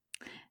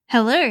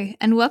Hello,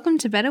 and welcome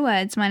to Better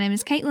Words. My name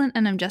is Caitlin,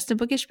 and I'm just a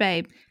bookish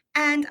babe.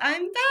 And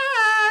I'm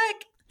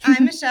back.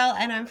 I'm Michelle,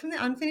 and I'm from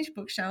the Unfinished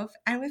Bookshelf,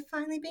 and we've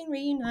finally been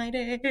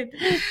reunited.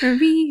 We're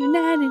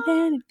reunited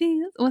and it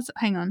feels...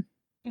 Hang on.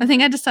 I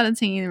think I just started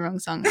singing the wrong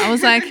song. I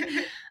was like,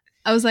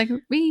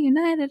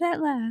 reunited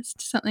at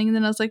last, something, and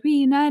then I was like,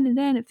 reunited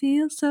and it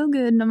feels so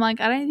good. And I'm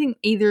like, I don't think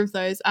either of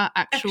those are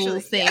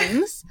actual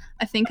things. Yeah.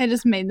 I think I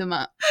just made them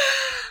up.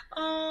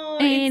 Oh,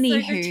 Anywho.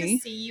 It's so good to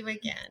see you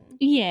again.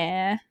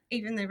 Yeah.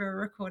 Even though we're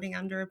recording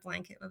under a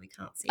blanket where we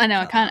can't see I know,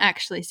 I can't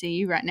actually see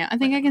you right now. I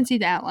think I can see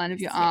the outline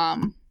of your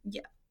arm.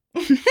 Yeah.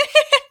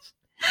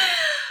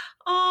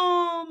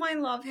 Oh, my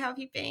love, how have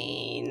you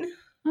been?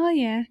 Oh,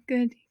 yeah,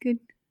 good.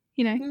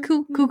 You know,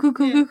 cool.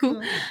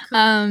 Cool.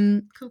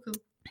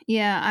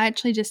 Yeah, I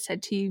actually just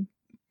said to you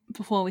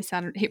before we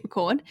started hit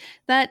record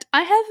that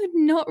I have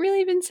not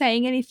really been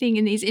saying anything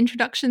in these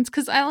introductions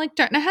because I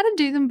don't know how to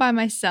do them by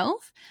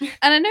myself.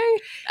 And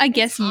I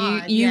guess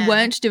you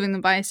weren't doing them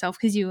by yourself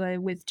because you were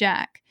with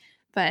Jack,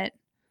 but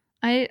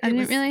I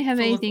didn't really have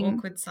anything. Of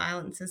awkward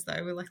silences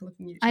though. We're looking at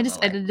each other. I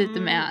just edited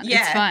them out. Yeah.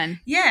 It's fine.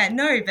 Yeah,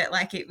 no, but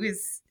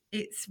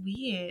it's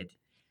weird.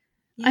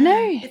 Yeah, I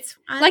know.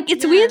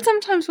 It's weird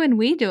sometimes when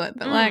we do it,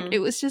 but it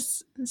was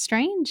just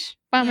strange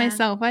by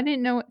myself. I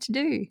didn't know what to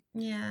do.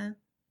 Yeah.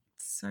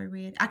 So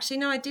weird. Actually,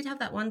 no, I did have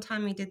that one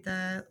time we did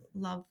the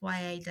Love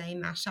YA Day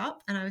mashup,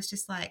 and I was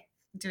just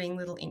doing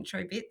little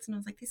intro bits, and I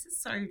was like, this is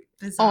so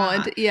bizarre.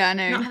 Odd. Yeah, I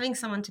know. Not having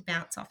someone to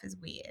bounce off is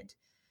weird.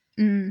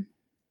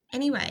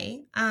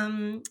 Anyway,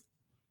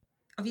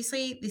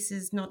 obviously this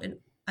is not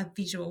a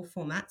visual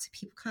format, so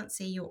people can't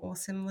see your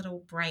awesome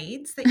little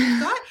braids that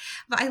you've got,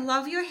 but I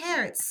love your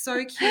hair. It's so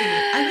cute.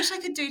 I wish I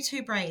could do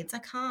 2 braids. I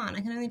can't.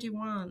 I can only do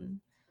 1.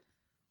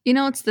 You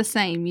know, it's the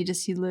same. You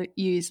just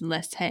use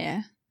less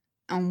hair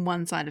on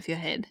one side of your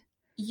head.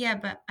 Yeah,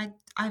 but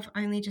I've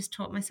only just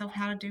taught myself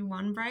how to do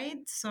 1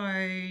 braid, so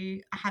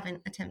I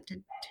haven't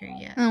attempted 2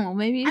 yet. Oh, well,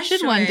 maybe you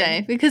should one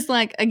day because,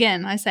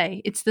 again, I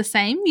say it's the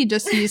same. You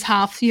just use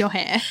half your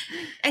hair.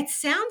 It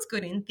sounds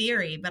good in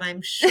theory, but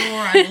I'm sure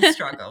I will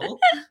struggle.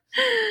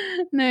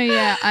 No,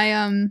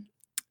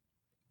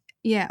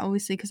 yeah,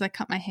 obviously because I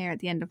cut my hair at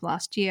the end of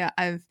last year,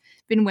 I've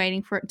been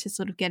waiting for it to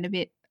sort of get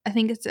I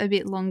think it's a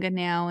bit longer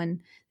now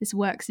and this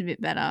works a bit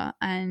better,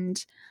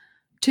 and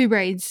 2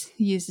 braids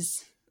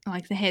uses...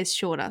 the hair's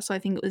shorter, so I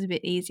think it was a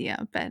bit easier.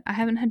 But I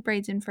haven't had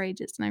braids in for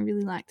ages, and I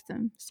really liked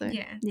them. So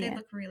they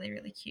look really,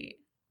 really cute.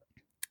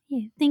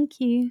 Yeah, thank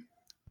you.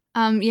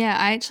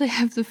 I actually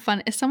have the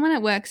fun. Someone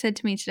at work said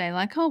to me today,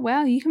 oh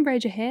wow, you can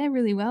braid your hair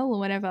really well, or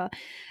whatever.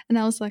 And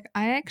I was like,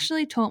 I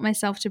actually taught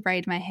myself to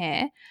braid my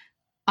hair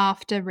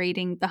after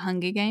reading The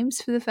Hunger Games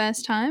for the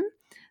first time.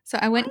 So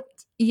I went. What?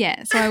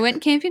 Yeah, so I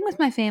went camping with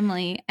my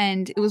family,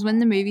 and it was when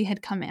the movie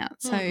had come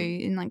out, so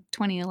in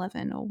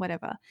 2011 or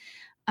whatever.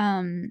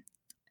 And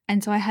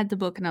so I had the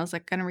book, and I was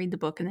going to read the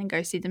book and then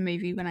go see the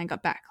movie when I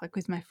got back,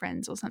 with my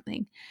friends or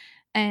something.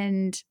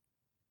 And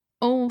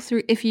all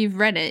through, if you've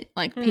read it,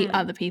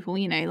 other people,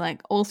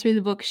 all through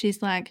the book,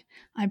 she's like,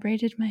 I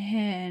braided my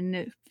hair and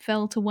it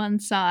fell to one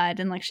side.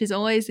 And she's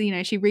always,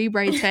 she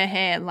rebraids her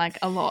hair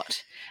a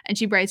lot. And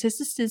she braids her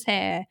sister's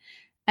hair.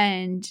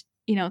 And,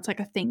 it's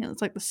a thing. It's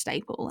the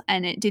staple.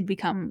 And it did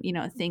become,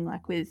 a thing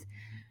with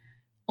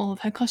all of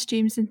her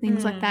costumes and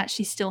things like that.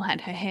 She still had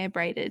her hair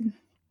braided.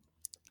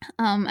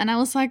 And I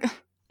was like,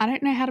 I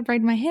don't know how to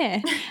braid my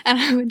hair. And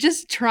I would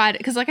just try it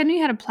because I knew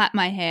how to plait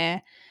my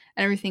hair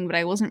and everything, but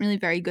I wasn't really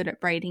very good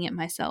at braiding it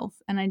myself.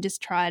 And I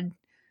just tried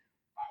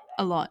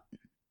a lot.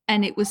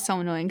 And it was so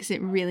annoying because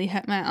it really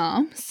hurt my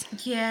arms.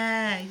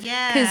 Yeah.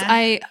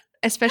 Because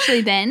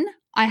especially then,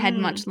 I had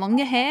much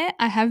longer hair.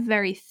 I have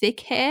very thick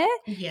hair.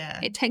 Yeah.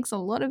 It takes a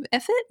lot of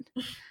effort.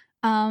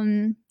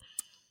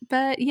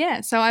 But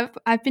yeah, so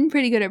I've been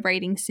pretty good at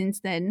braiding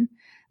since then.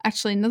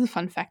 Actually, another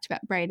fun fact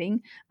about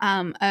braiding,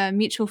 a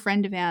mutual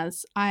friend of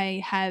ours,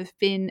 I have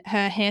been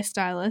her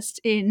hairstylist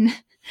in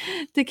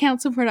the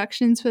council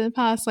productions for the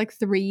past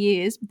 3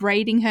 years,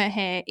 braiding her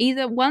hair.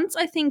 Either once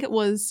I think it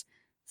was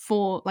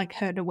for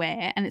her to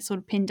wear and it sort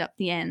of pinned up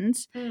the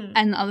ends,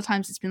 and other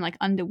times it's been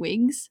under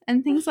wigs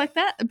and things like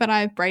that. But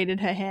I've braided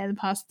her hair the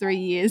past 3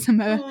 years. I'm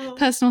her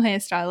personal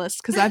hairstylist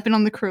because I've been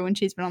on the crew and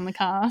she's been on the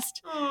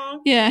cast. Oh,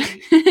 yeah.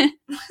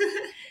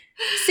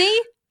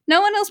 See? No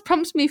one else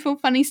prompts me for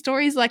funny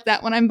stories like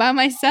that when I'm by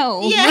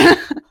myself. Yeah.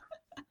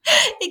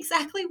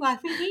 Exactly why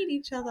we need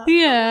each other.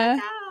 Yeah.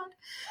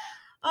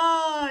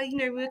 Oh my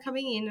God. We were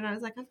coming in and I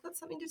was like, I've got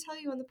something to tell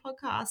you on the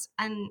podcast.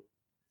 And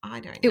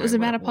I don't know. It was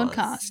about a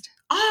podcast.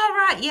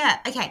 Oh, right. Yeah.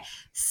 Okay.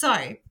 So,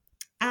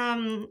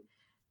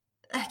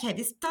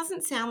 this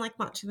doesn't sound like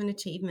much of an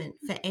achievement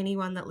for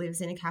anyone that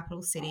lives in a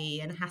capital city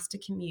and has to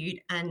commute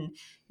and,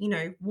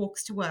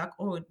 walks to work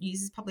or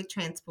uses public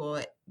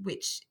transport,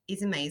 which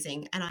is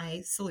amazing. And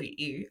I salute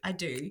you. I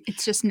do.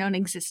 It's just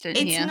non-existent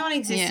here. It's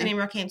non-existent in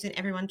Rockhampton.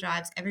 Everyone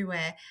drives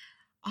everywhere.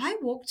 I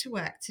walked to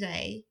work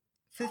today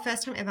for the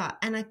first time ever.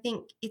 And I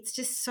think it's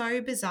just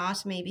so bizarre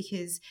to me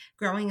because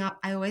growing up,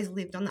 I always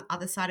lived on the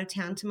other side of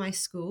town to my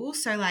school.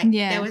 So like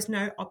there was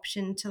no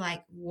option to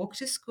like walk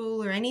to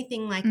school or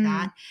anything like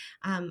that.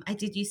 I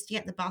did used to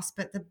get the bus,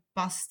 but the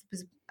bus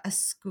was a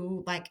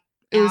school, like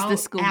it was the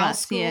school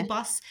bus, school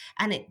bus,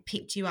 and it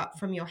picked you up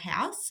from your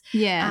house.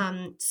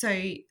 Yeah. So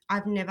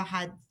I've never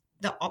had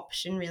the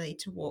option really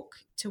to walk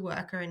to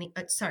work or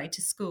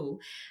to school.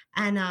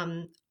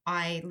 And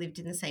I lived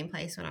in the same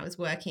place when I was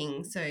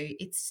working, so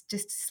it's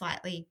just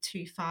slightly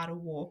too far to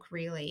walk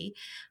really.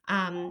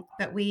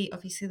 But we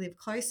obviously live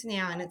closer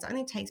now, and it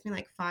only takes me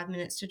like 5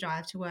 minutes to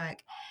drive to work.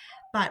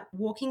 But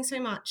walking so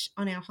much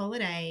on our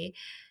holiday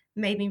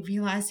made me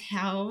realize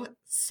how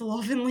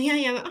slovenly I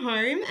am at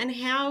home and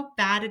how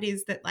bad it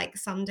is that like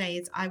some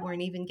days I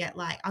won't even get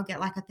I'll get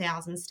like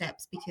 1,000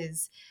 steps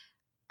because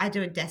I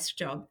do a desk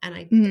job and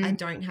I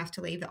don't have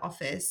to leave the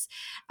office.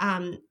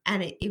 And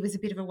it was a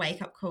bit of a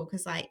wake-up call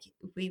because like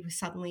we were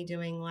suddenly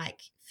doing like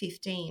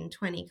 15,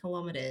 20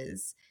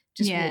 kilometers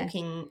just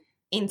walking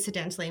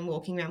incidentally and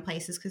walking around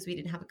places because we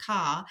didn't have a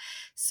car.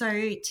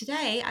 So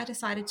today I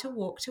decided to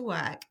walk to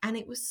work, and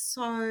it was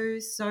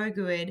so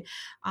good.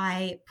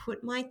 I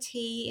put my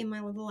tea in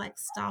my little like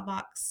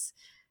Starbucks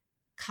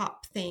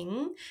cup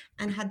thing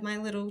and had my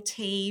little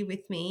tea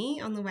with me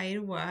on the way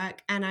to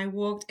work, and I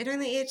walked.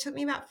 It took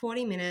me about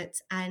 40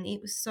 minutes, and it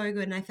was so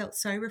good, and I felt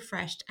so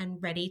refreshed and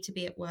ready to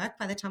be at work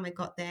by the time I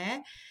got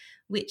there,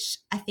 which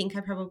I think I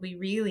probably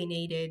really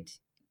needed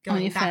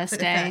going back for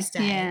the first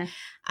day. Yeah.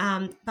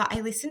 But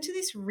I listened to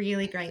this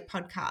really great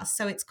podcast.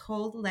 So it's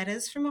called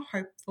Letters from a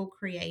Hopeful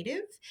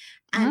Creative,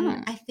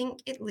 and I think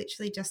it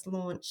literally just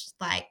launched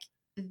like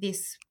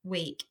this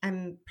week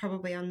and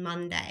probably on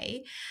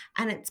Monday,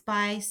 and it's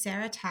by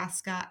Sarah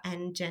Tasker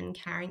and Jen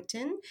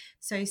Carrington.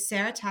 So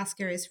Sarah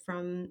Tasker is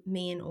from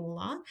Me and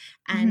Ola,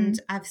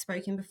 and I've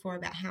spoken before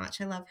about how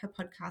much I love her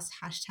podcast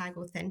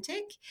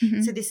 #Authentic.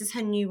 So this is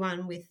her new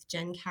one with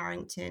Jen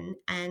Carrington,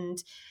 and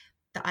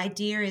the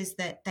idea is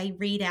that they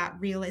read out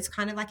it's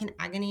kind of like an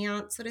agony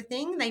aunt sort of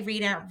thing. They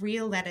read out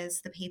real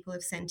letters the people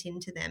have sent in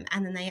to them,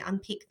 and then they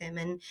unpick them.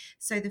 And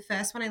so the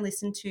first one I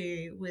listened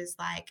to was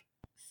like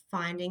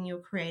finding your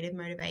creative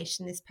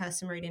motivation. This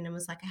person wrote in and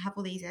was like, I have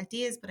all these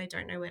ideas, but I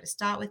don't know where to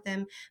start with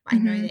them. But I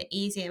know they're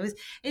easy.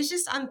 It's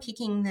just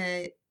unpicking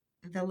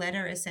the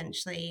letter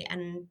essentially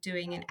and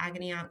doing an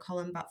agony aunt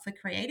column, but for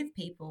creative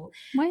people.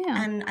 Wow.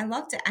 And I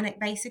loved it. And it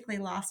basically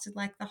lasted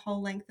like the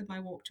whole length of my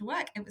walk to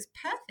work. It was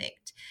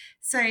perfect.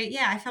 So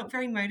yeah, I felt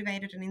very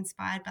motivated and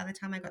inspired by the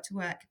time I got to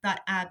work.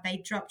 But they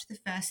dropped the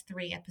first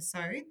 3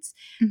 episodes,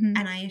 and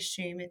I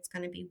assume it's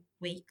going to be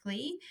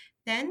weekly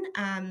then.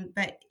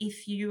 But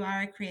if you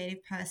are a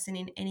creative person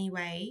in any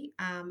way,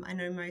 I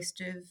know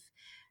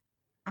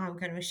I'm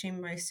going to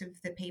assume most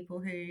of the people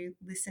who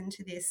listen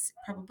to this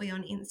probably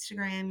on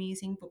Instagram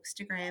using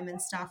Bookstagram and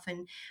stuff.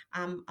 And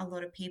a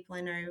lot of people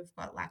I know have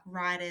got like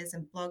writers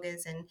and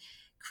bloggers and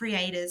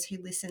creators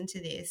who listen to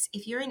this.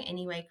 If you're in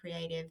any way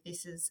creative,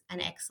 this is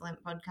an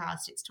excellent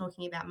podcast. It's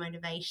talking about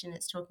motivation.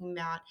 It's talking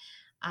about,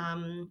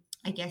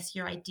 I guess,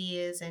 your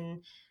ideas.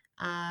 And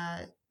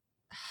I'm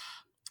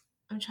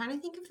trying to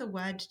think of the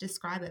word to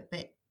describe it,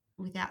 but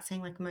without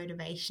saying like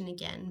motivation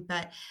again.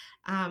 But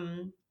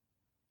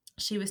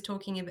she was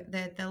talking about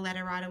the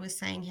letter writer was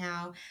saying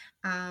how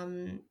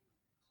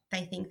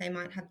they think they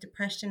might have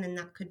depression, and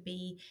that could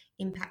be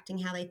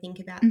impacting how they think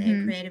about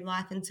their creative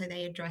life, and so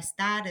they address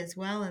that as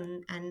well.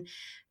 And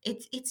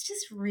it's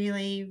just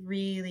really,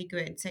 really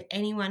good. So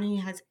anyone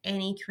who has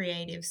any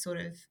creative sort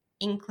of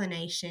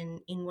inclination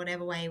in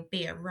whatever way,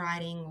 be it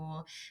writing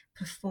or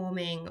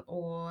performing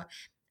or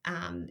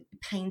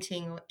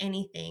painting or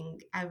anything,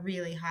 I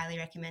really highly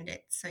recommend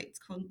it. So it's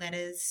called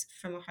Letters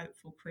from a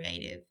Hopeful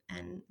Creative,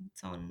 and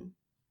it's on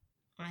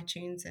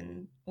iTunes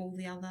and all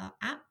the other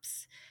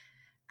apps,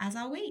 as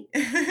are we.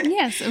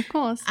 Yes, of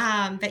course.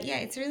 But yeah,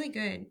 it's really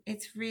good.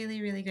 It's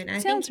really, really good. And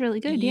Sounds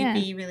really good. You'd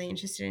be really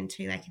interested in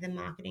too, like the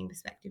marketing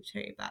perspective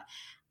too. But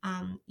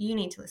you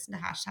need to listen to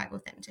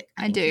 #Authentic.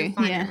 I do. You'll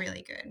find it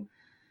really good.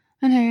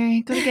 I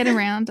know. Got to get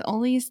around to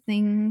all these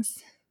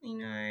things. I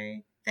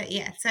know. But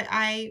yeah, so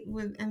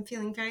I'm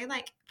feeling very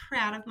like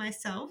proud of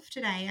myself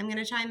today. I'm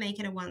going to try and make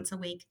it a once a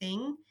week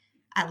thing,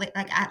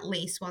 at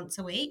least once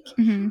a week.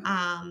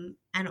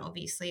 And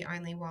obviously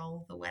only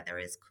while the weather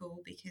is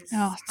cool, because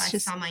by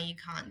summer you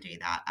can't do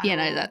that at all.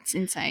 No, that's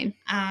insane.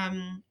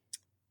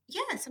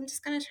 Yeah, so I'm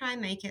just going to try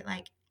and make it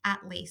like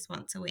at least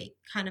once a week,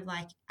 kind of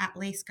like at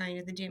least going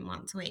to the gym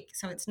once a week.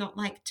 So it's not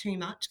like too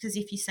much, because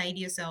if you say to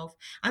yourself,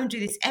 I'm going to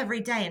do this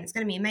every day and it's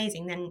going to be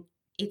amazing, then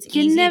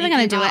you're never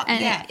going to do it.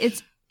 And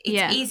it's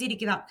easy to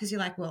give up because you're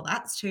like, well,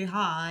 that's too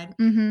hard.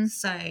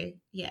 So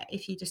yeah,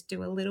 if you just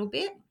do a little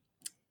bit,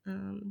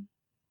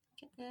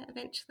 get there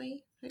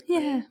eventually.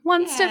 Hopefully. Yeah,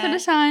 one step at a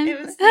time. It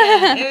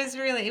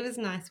was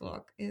a nice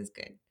walk. It was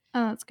good.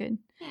 Oh, that's good.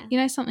 Yeah. You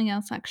know, something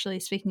else, actually,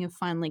 speaking of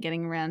finally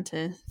getting around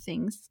to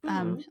things,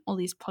 Mhm. all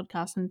these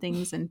podcasts and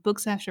things and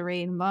books I have to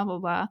read and blah, blah,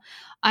 blah.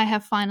 I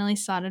have finally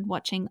started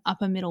watching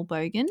Upper Middle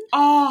Bogan.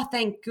 Oh,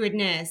 thank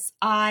goodness.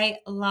 I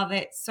love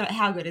it. So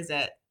how good is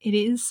it? It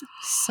is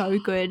so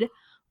good.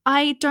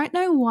 I don't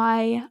know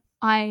why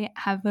I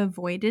have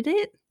avoided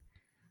it.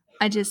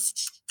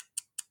 It's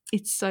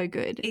so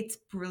good. It's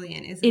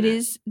brilliant, isn't it? It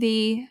is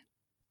the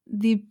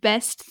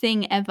best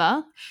thing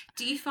ever.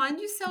 Do you find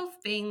yourself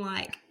being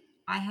like,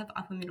 I have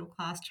upper middle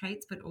class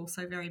traits, but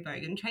also very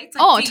Bogan traits?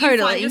 Oh, do you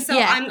totally. find yourself,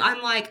 Yeah.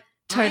 I'm like,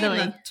 Totally.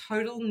 I am a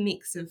total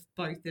mix of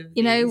both of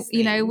You know, these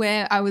things.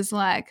 where I was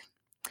like,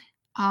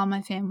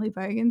 my family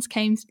Bogans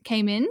came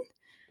in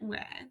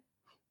Where?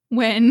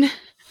 when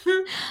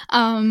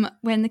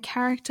the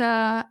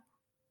character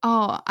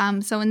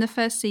so in the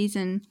first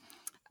season,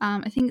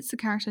 I think it's the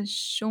character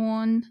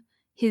Sean,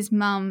 his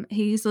mum,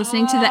 he's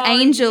listening to the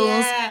Angels.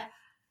 Yeah.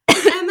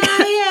 Am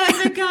I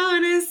ever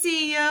gonna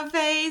see your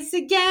face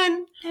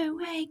again? No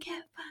way,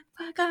 get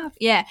fuck off.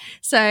 Yeah.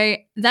 So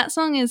that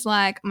song is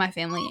like my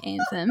family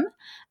anthem.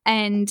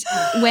 And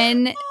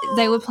when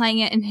they were playing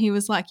it and he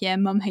was like, yeah,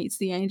 Mum hates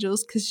the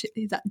Angels because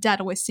Dad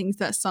always sings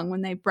that song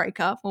when they break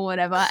up or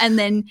whatever. And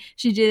then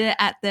she did it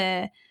at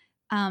the,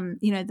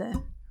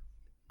 the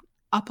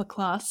upper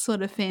class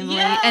sort of family.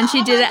 Yeah, and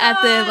she did it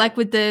at the, like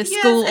with the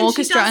school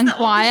orchestra and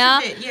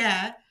choir.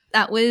 Yeah.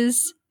 That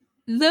was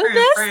the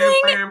best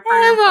thing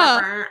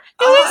ever.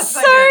 It was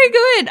so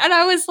good. And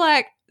I was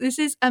like, this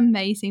is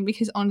amazing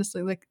because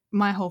honestly, like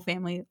my whole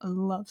family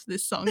loves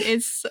this song.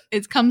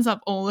 It comes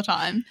up all the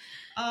time.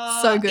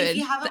 So good. If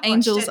you haven't the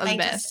Angels watched it, are the they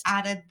best. Just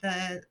added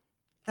the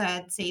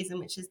third season,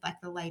 which is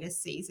like the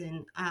latest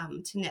season,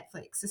 to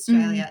Netflix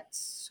Australia.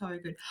 It's so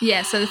good.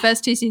 Yeah, so the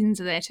first 2 seasons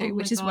are there too,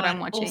 which is what I'm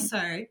watching. Also,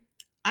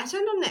 I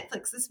turned on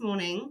Netflix this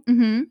morning. Mm-hmm.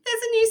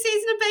 There's a new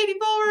season of Baby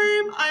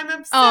Ballroom. I'm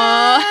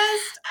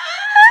obsessed.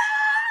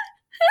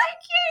 So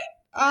cute.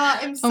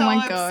 I'm so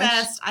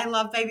obsessed. I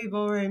love Baby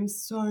Ballroom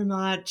so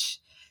much.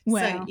 Wow.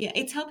 So, yeah,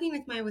 it's helping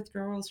with my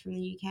withdrawals from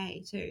the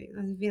UK too.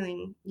 I'm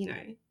feeling,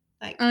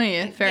 like... Oh,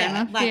 yeah, fair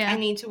enough. Like, yeah. I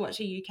need to watch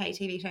a UK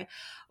TV show.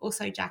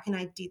 Also, Jack and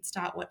I did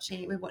start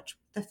watching... We watched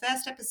the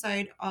first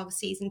episode of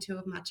season 2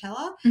 of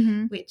Marcella,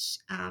 Mm-hmm. which,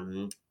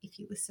 if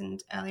you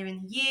listened earlier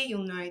in the year,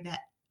 you'll know that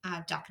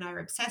Jack and I were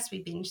obsessed.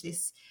 We binged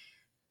this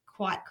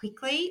quite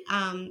quickly.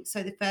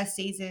 So the first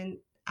season...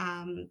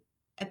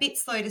 a bit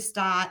slow to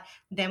start,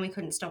 then we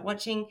couldn't stop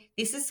watching.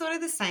 This is sort of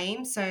the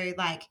same. So,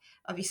 like,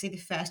 obviously the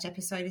first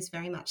episode is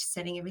very much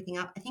setting everything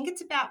up. I think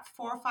it's about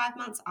 4 or 5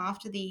 months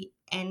after the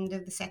end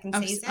of the second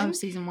season. Of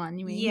season 1,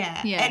 you mean?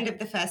 Yeah, end of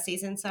the first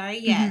season, sorry.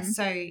 Yeah, Mm-hmm.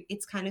 So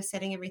it's kind of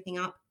setting everything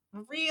up.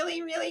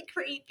 Really, really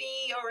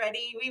creepy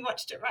already. We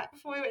watched it right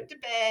before we went to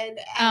bed.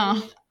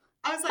 And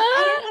I was like,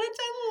 I don't want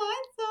to turn the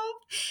lights off.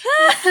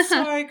 It was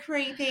so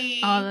creepy.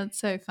 Oh, that's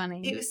so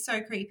funny. It was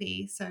so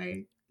creepy. So,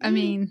 I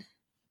mean...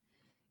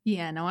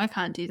 Yeah, no, I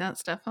can't do that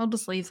stuff. I'll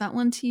just leave that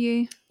one to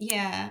you.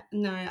 Yeah,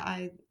 no,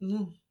 I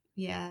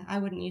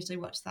wouldn't usually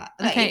watch that.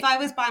 Like, Okay. if I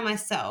was by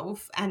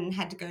myself and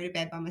had to go to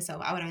bed by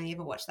myself, I would only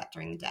ever watch that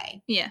during the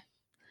day. Yeah.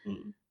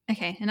 Mm.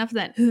 Okay, enough of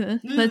that.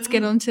 Let's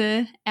get on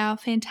to our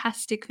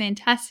fantastic,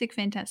 fantastic,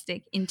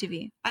 fantastic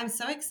interview. I'm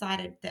so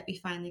excited that we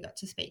finally got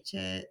to speak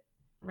to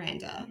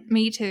Randa.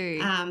 Me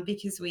too.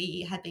 Because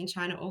we had been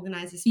trying to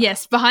organise this.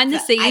 Yes, behind the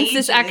scenes, ages.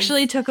 this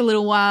actually took a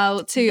little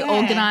while to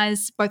Yeah.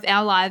 organise both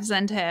our lives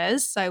and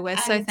hers. So we're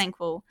so And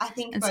thankful. I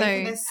think and both so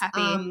of us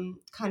happy.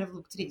 kind of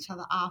looked at each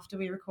other after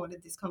we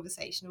recorded this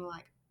conversation and were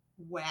like,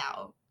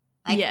 wow.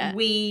 Like, Yeah.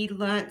 we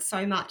learnt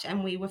so much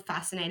and we were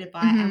fascinated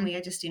by it, Mhm. and we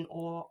are just in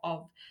awe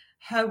of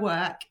her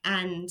work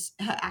and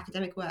her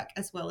academic work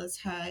as well as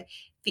her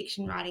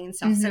fiction writing and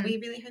stuff. So Mhm. we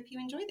really hope you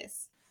enjoy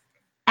this.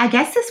 Our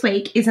guest this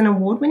week is an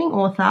award-winning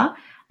author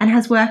and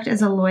has worked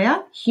as a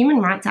lawyer, human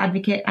rights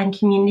advocate and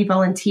community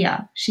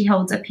volunteer. She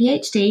holds a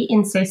PhD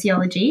in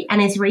sociology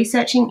and is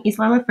researching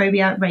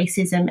Islamophobia,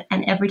 racism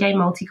and everyday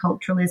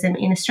multiculturalism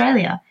in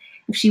Australia.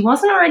 If she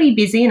wasn't already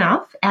busy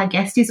enough, our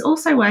guest is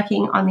also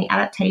working on the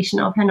adaptation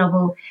of her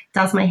novel,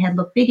 Does My Head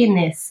Look Big in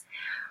This?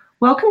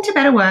 Welcome to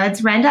Better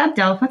Words, Randa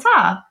Abdel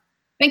Fattah.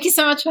 Thank you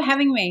so much for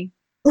having me.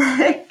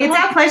 It's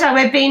our pleasure.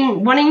 We've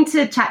been wanting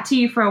to chat to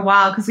you for a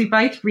while because we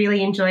both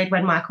really enjoyed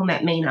When Michael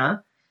Met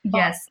Mina.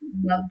 Yes,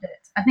 loved it.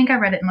 I think I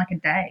read it in like a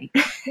day.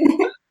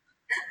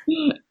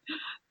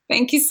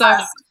 Thank you so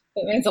much.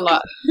 That means a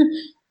lot.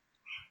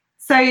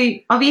 So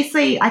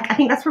obviously, I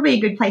think that's probably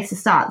a good place to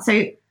start.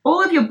 So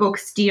all of your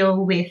books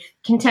deal with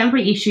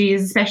contemporary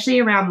issues, especially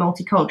around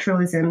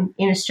multiculturalism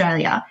in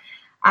Australia.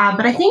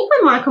 But I think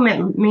When Michael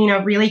Met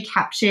Mina really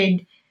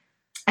captured,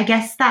 I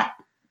guess, that,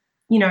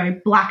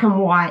 black and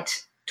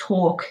white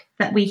talk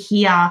that we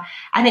hear.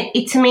 And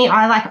it to me,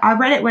 I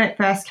read it when it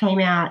first came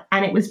out,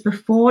 and it was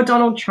before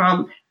Donald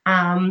Trump,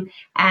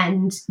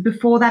 and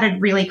before that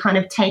had really kind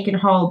of taken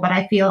hold. But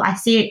I feel I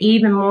see it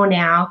even more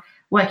now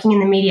working in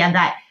the media,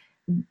 that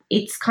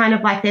it's kind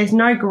of like there's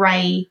no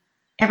grey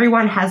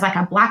everyone has like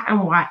a black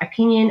and white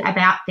opinion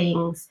about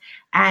things.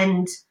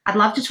 And I'd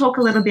love to talk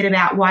a little bit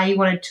about why you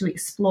wanted to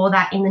explore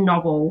that in the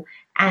novel.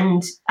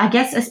 And I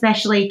guess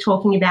especially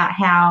talking about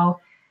how,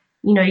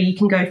 you know, you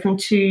can go from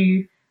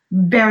two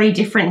very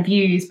different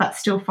views but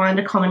still find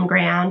a common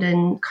ground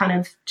and kind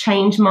of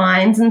change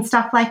minds and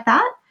stuff like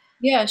that.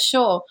 Yeah,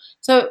 sure.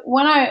 So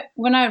when I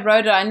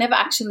wrote it, I never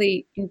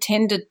actually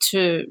intended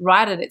to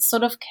write it. It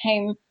sort of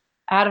came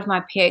out of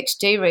my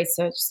PhD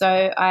research.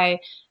 So I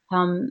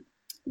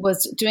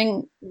was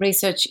doing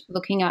research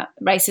looking at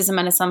racism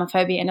and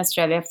Islamophobia in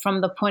Australia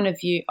from the point of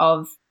view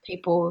of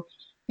people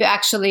who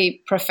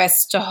actually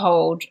profess to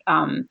hold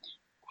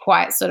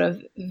quite sort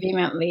of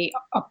vehemently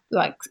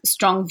like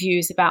strong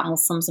views about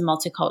Muslims and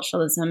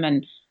multiculturalism,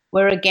 and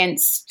we're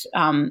against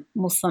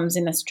Muslims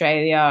in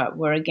Australia,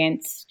 we're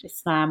against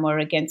Islam, we're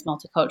against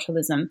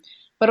multiculturalism.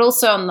 But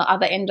also on the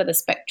other end of the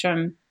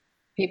spectrum,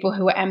 people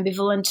who are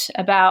ambivalent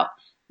about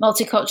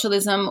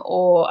multiculturalism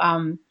or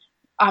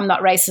I'm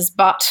not racist,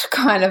 but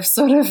kind of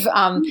sort of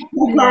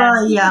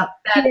yeah.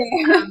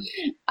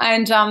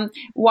 And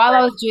while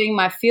I was doing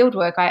my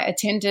fieldwork, I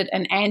attended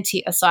an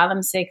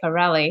anti-asylum seeker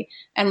rally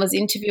and was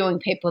interviewing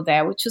people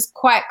there, which was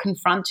quite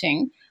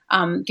confronting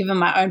given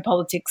my own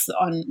politics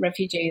on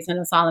refugees and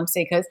asylum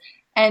seekers.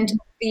 And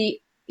the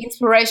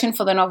inspiration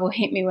for the novel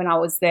hit me when I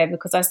was there,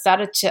 because I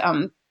started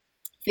to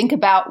think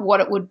about what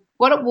it would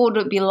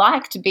be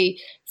like to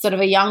be sort of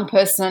a young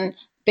person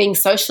being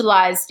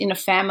socialized in a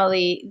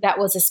family that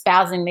was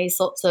espousing these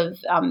sorts of,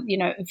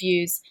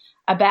 views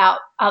about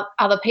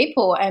other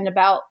people and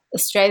about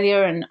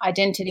Australia and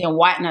identity and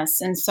whiteness.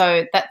 And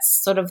so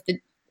that's sort of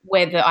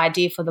where the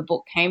idea for the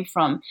book came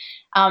from.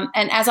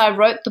 And as I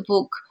wrote the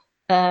book,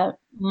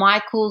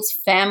 Michael's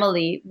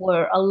family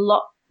were a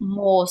lot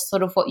more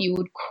sort of what you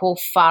would call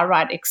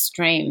far-right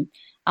extreme.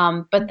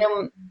 But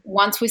then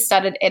once we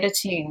started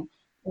editing,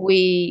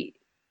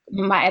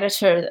 my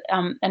editor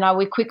and I,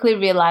 we quickly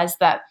realized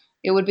that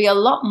it would be a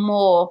lot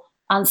more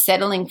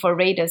unsettling for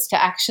readers to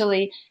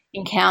actually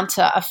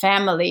encounter a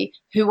family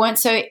who weren't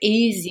so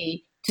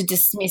easy to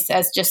dismiss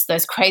as just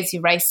those crazy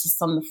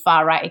racists on the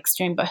far right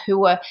extreme, but who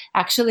were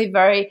actually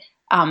very,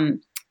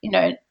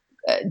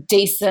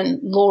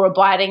 decent,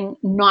 law-abiding,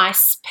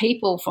 nice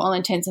people for all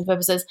intents and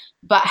purposes,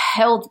 but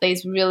held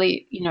these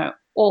really,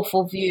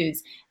 awful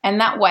views.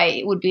 And that way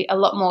it would be a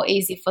lot more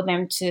easy for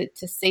them to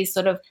see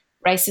sort of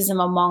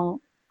racism among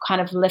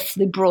kind of left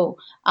liberal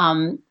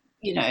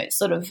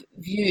sort of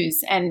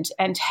views and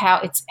how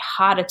it's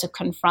harder to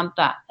confront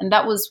that. And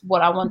that was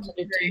what I wanted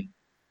to do.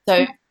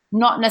 So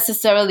not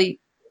necessarily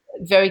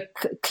very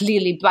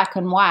clearly black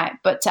and white,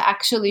 but to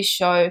actually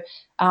show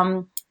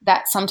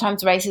that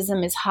sometimes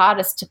racism is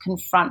hardest to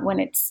confront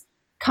when it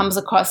comes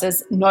across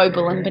as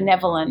noble and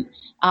benevolent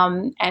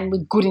and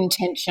with good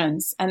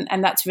intentions.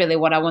 And that's really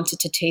what I wanted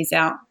to tease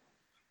out.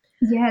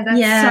 Yeah, that's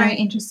so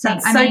interesting.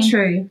 That's so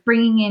true.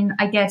 Bringing in,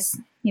 I guess,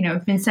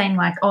 we've been saying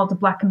like, the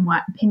black and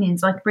white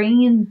opinions, like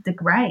bringing in the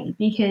grey,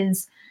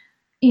 because,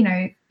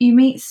 you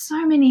meet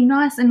so many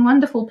nice and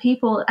wonderful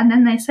people and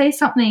then they say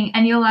something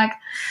and you're like,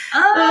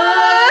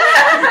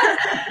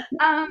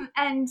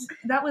 and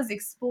that was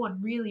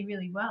explored really,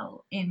 really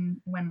well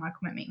in When Michael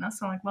Met Meena.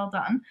 So like, well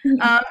done.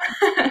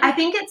 I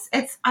think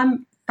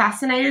I'm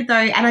fascinated though,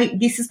 and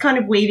this is kind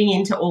of weaving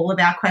into all of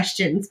our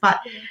questions, but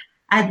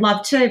I'd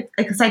love to,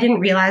 because I didn't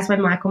realise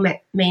When Michael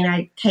Met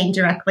Meena came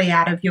directly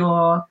out of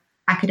your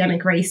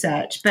academic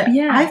research, but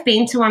I've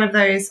been to one of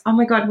those. Oh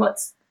my God,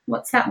 what's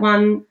that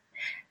one?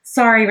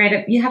 Sorry,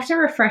 Rita, you have to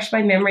refresh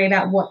my memory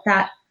about what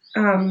that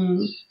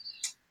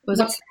what's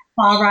that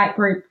far right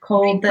group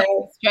called?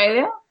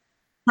 Australia?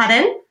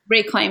 Pardon?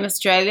 Reclaim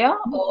Australia?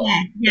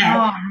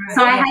 Yeah.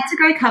 So I had to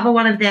go cover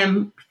one of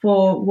them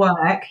for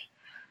work,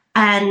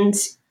 and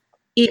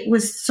it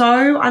was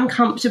so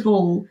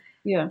uncomfortable.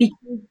 Yeah.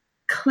 Because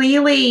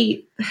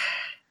clearly,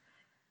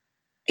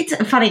 it's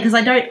funny because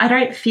I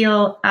don't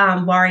feel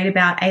worried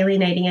about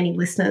alienating any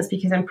listeners,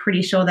 because I'm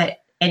pretty sure that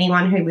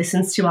anyone who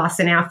listens to us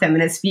and our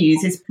feminist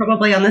views is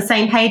probably on the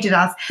same page as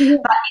us. Yeah.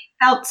 But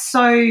it felt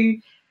so.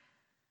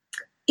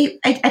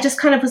 I just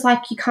kind of was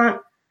like,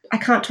 I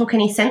can't talk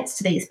any sense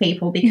to these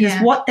people, because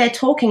what they're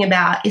talking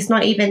about is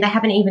not even. They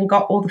haven't even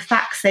got all the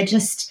facts. They're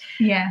just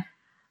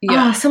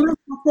some of the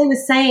stuff they were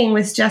saying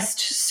was just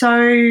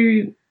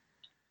so.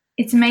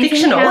 It's amazing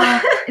fictional.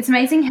 It's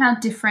amazing how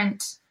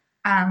different.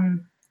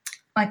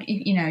 Like,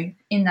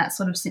 in that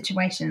sort of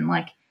situation,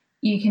 like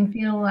you can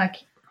feel like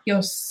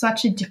you're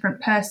such a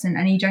different person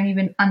and you don't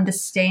even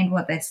understand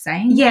what they're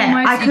saying.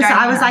 Yeah, because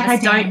I was like, I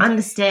don't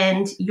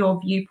understand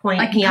your viewpoint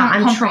like, here.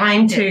 I'm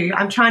trying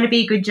to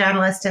be a good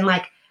journalist and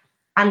like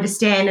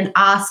understand and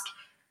ask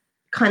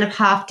kind of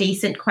half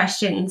decent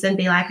questions and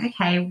be like,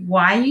 okay,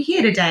 why are you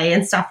here today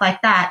and stuff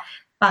like that.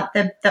 But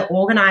the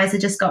organizer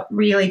just got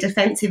really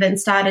defensive and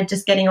started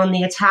just getting on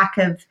the attack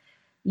of,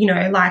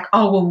 like,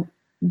 oh, well,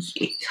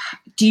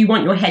 do you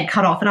want your head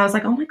cut off? And I was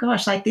like, oh my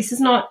gosh, like this is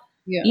not,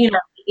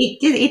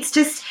 it's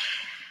just,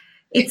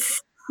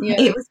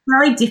 it was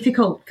very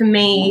difficult for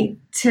me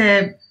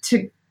to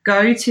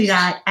go to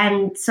that.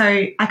 And so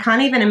I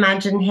can't even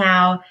imagine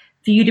how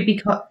for you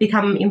to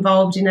become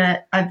involved in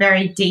a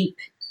very deep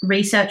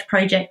research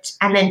project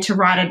and then to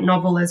write a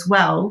novel as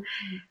well.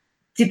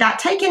 Did that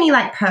take any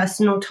like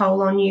personal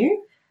toll on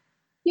you?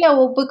 Yeah,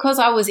 well, because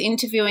I was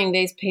interviewing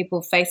these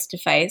people face to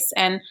face,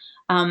 and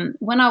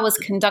when I was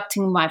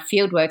conducting my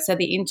fieldwork, so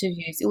the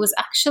interviews, it was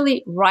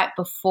actually right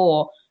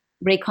before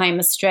Reclaim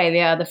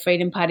Australia, the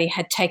Freedom Party,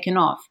 had taken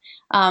off,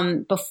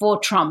 before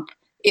Trump.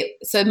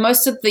 So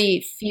most of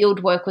the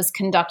field work was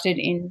conducted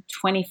in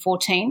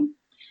 2014,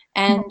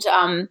 and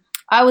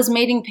I was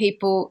meeting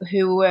people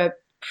who were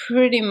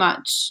pretty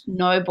much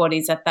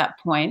nobodies at that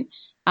point,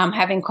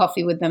 having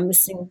coffee with them,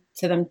 listening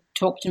to them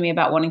talk to me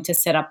about wanting to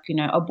set up,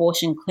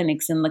 abortion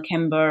clinics in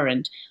Lakemba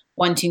and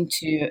wanting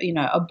to,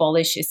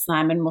 abolish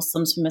Islam and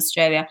Muslims from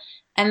Australia.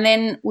 And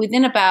then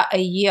within about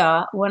a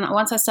year,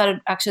 once I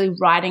started actually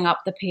writing up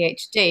the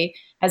PhD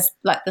as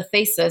like the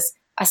thesis,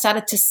 I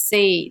started to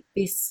see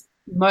this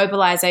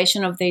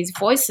mobilization of these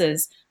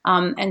voices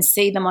and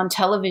see them on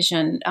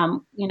television,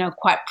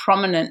 quite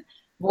prominent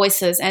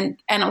voices. And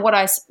what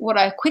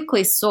I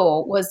quickly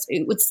saw was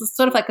it was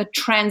sort of like a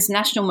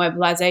transnational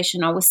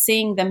mobilization. I was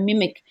seeing them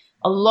mimic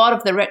a lot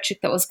of the rhetoric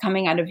that was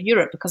coming out of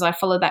Europe, because I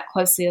followed that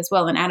closely as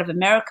well, and out of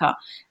America.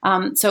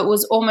 So it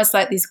was almost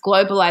like this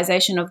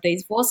globalization of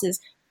these voices.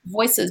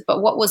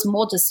 But what was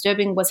more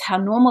disturbing was how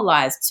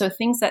normalized. So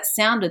things that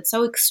sounded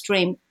so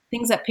extreme,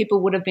 things that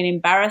people would have been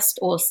embarrassed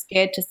or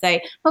scared to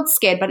say, not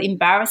scared, but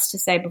embarrassed to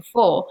say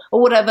before,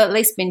 or would have at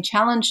least been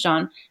challenged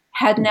on,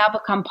 had now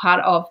become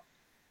part of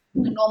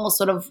a normal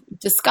sort of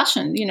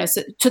discussion,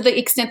 so to the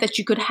extent that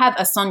you could have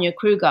a Sonia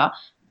Kruger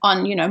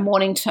on,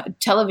 morning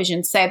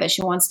television say that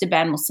she wants to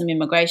ban Muslim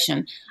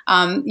immigration,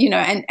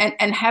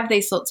 and have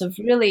these sorts of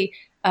really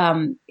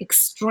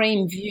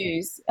extreme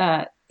views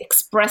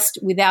expressed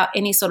without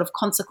any sort of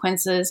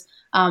consequences.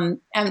 And,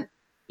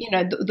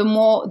 the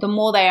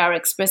more they are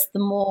expressed, the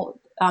more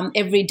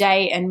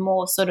everyday and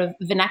more sort of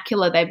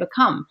vernacular they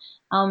become.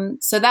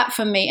 So that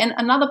for me, and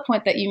another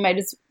point that you made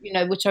is,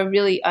 which I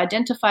really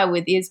identify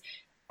with, is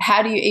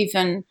how do you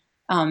even,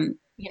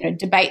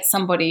 debate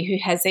somebody who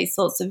has these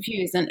sorts of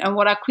views? And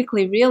what I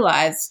quickly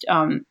realized,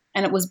 and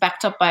it was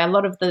backed up by a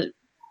lot of the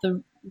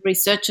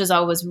researchers I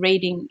was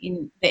reading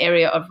in the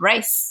area of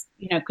race,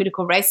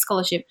 critical race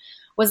scholarship,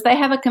 was they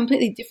have a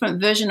completely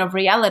different version of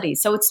reality.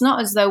 So it's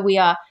not as though we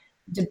are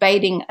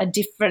debating a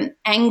different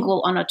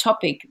angle on a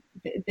topic.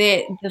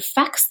 The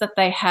facts that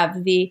they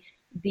have, the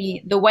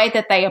way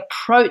that they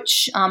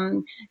approach,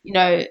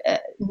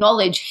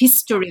 knowledge,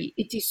 history,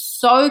 it is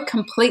so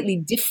completely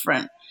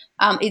different.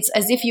 It's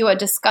as if you are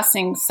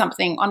discussing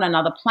something on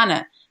another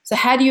planet. So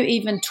how do you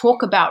even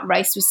talk about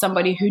race with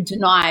somebody who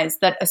denies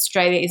that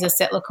Australia is a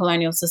settler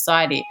colonial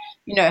society?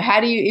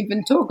 How do you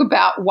even talk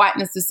about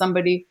whiteness to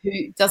somebody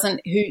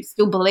who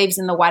still believes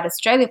in the white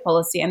Australia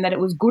policy and that it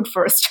was good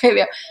for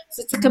Australia?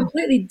 So it's a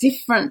completely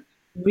different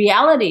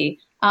reality.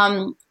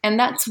 And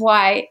that's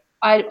why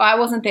I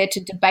wasn't there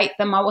to debate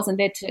them. I wasn't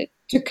there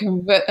to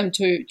convert them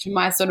to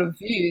my sort of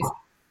views.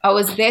 I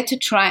was there to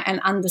try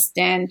and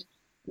understand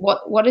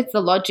what is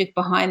the logic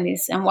behind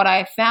this. And what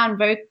I found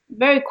very,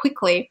 very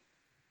quickly,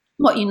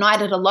 what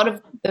united a lot of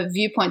the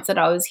viewpoints that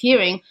I was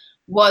hearing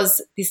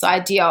was this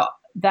idea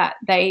that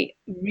they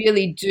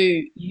really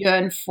do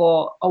yearn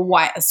for a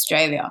white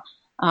Australia.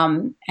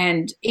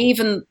 And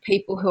even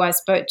people who I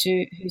spoke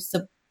to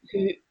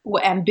who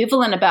were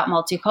ambivalent about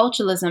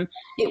multiculturalism,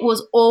 it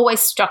was always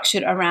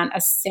structured around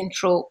a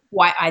central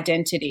white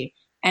identity.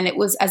 And it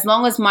was, as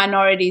long as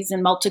minorities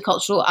and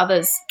multicultural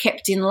others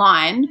kept in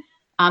line,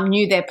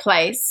 knew their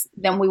place,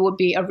 then we would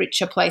be a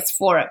richer place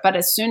for it. But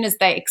as soon as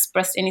they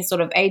expressed any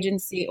sort of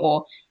agency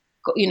or,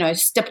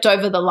 stepped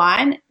over the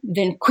line,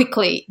 then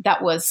quickly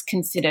that was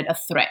considered a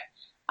threat.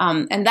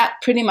 And that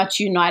pretty much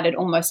united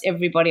almost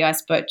everybody I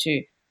spoke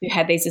to who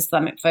had these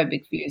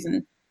Islamophobic views.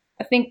 And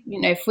I think,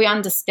 if we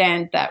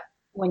understand that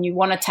when you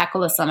want to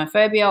tackle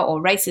Islamophobia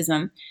or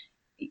racism,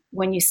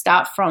 when you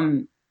start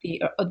from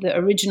the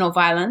original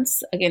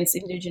violence against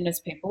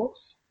Indigenous people,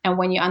 and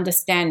when you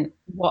understand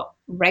what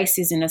race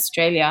is in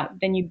Australia,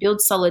 then you build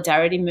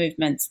solidarity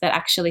movements that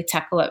actually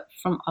tackle it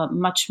from a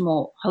much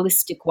more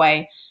holistic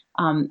way.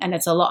 And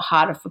it's a lot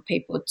harder for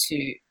people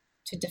to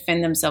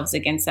defend themselves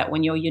against that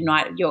when you're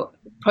united. You're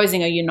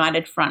posing a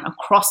united front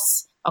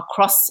across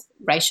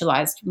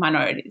racialized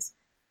minorities.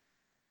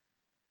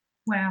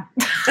 Wow.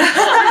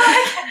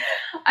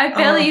 I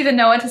barely even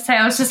know what to say.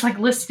 I was just like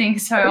listening.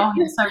 So,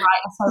 you're so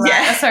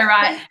right. You're so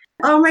right.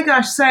 Oh my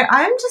gosh. So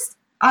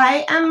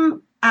I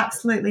am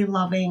absolutely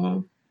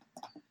loving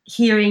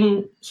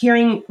hearing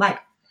like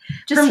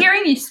just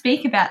hearing you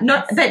speak about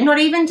this. But not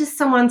even just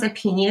someone's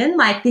opinion.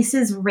 Like, this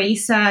is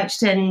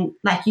researched and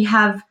like you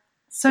have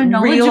so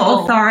knowledgeable,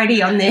 real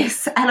authority on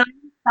this, and I'm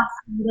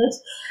fascinated.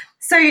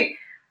 So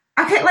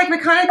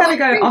we're kind of going to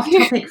go off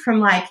topic from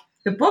like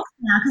the book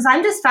now, because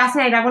I'm just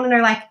fascinated. I want to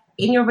know, like,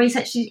 in your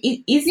research,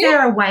 is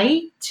there a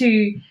way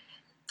to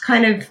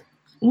kind of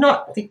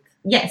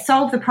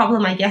solve the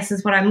problem, I guess,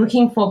 is what I'm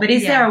looking for. But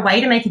is there a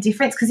way to make a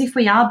difference? Because if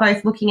we are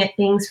both looking at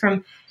things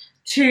from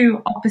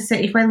two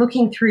opposite, if we're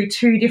looking through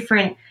two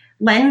different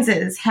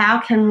lenses, how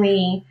can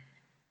we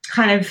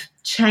kind of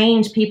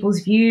change people's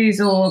views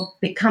or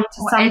come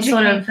to some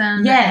sort of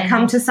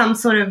come to some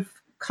sort of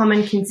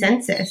common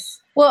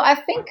consensus? Well, I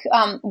think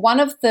one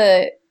of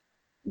the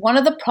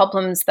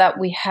problems that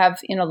we have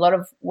in a lot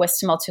of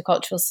Western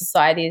multicultural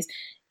societies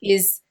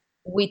is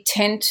we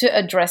tend to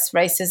address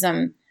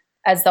racism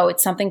as though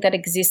it's something that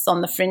exists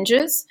on the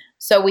fringes.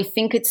 So we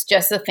think it's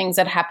just the things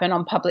that happen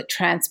on public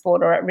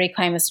transport or at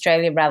Reclaim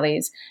Australia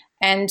rallies.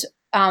 And,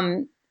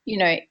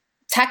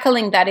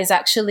 tackling that is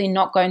actually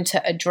not going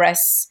to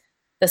address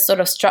the sort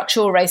of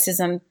structural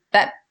racism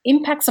that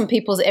impacts on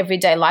people's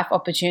everyday life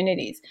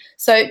opportunities.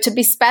 So to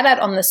be spat at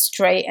on the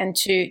street and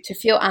to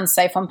feel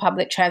unsafe on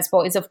public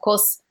transport is, of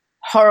course,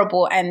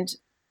 horrible and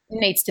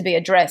needs to be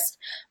addressed.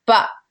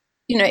 But,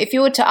 if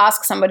you were to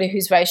ask somebody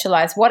who's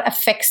racialized what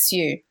affects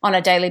you on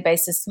a daily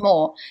basis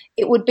more,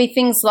 it would be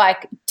things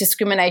like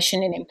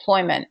discrimination in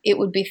employment. It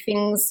would be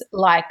things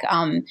like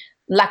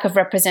lack of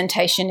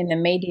representation in the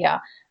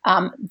media,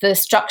 the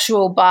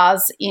structural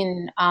bars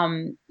in,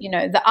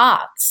 the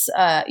arts,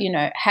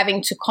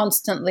 having to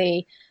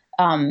constantly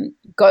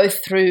go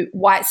through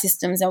white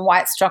systems and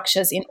white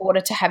structures in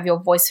order to have your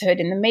voice heard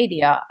in the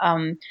media,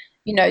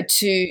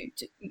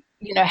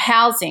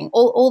 housing,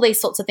 all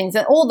these sorts of things.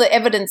 And all the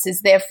evidence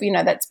is there,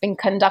 that's been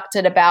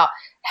conducted about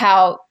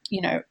how,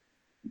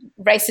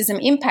 racism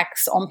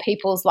impacts on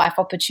people's life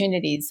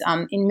opportunities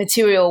in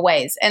material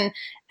ways. And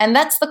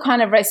that's the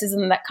kind of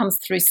racism that comes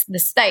through the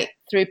state,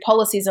 through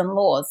policies and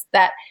laws,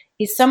 that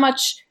is so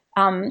much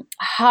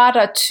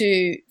harder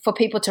for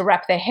people to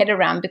wrap their head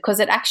around, because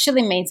it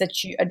actually means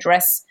that you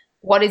address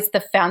what is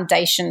the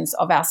foundations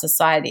of our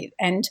society.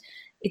 And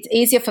it's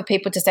easier for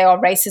people to say,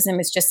 racism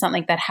is just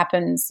something that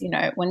happens,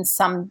 when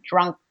some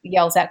drunk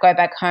yells out, go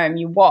back home,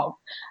 you wog.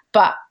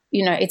 But,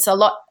 it's a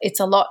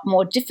lot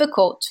more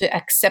difficult to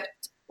accept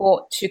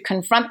or to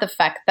confront the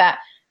fact that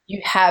you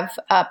have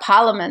a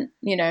parliament,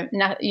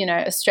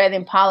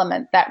 Australian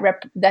parliament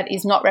that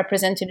is not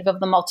representative of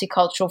the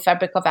multicultural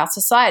fabric of our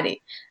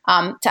society,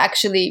 to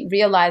actually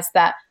realise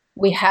that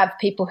we have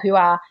people who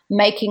are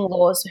making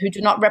laws who do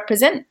not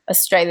represent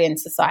Australian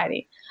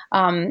society.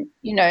 And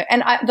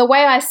the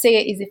way I see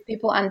it is, if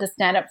people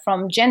understand it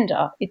from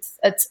gender, it's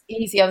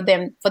easier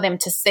for them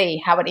to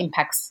see how it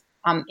impacts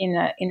in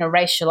a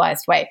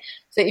racialized way.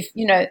 So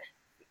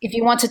if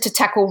you wanted to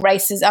tackle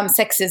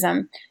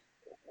sexism,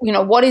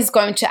 what is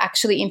going to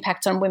actually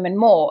impact on women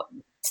more?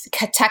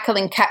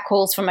 Tackling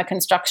catcalls from a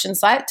construction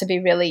site to be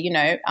really,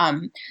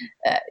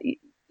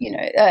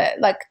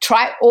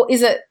 or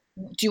is it?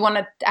 Do you want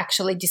to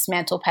actually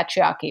dismantle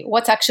patriarchy?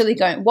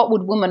 What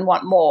would women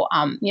want more?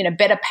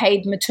 Better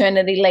paid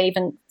maternity leave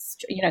and,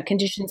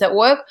 conditions at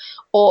work,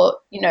 or,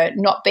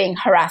 not being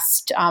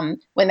harassed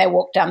when they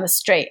walk down the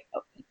street,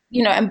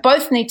 and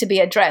both need to be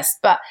addressed.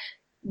 But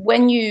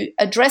when you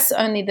address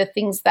only the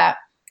things that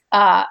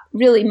are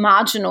really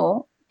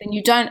marginal, then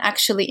you don't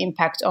actually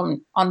impact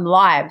on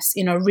lives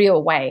in a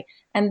real way.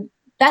 And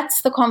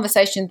that's the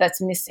conversation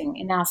that's missing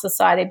in our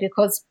society,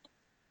 because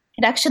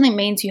it actually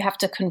means you have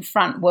to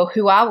confront, well,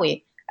 who are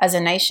we as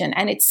a nation?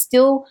 And it's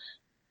still,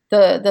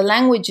 the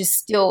language is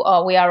still,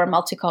 we are a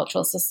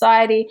multicultural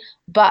society,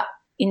 but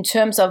in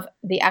terms of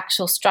the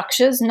actual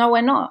structures, no,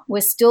 we're not.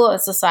 We're still a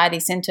society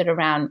centered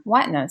around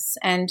whiteness.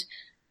 And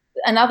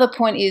another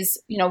point is,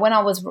 when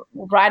I was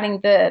writing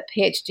the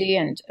PhD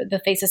and the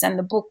thesis and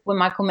the book with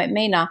Michael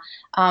McMeena,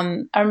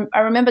 I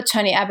remember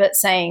Tony Abbott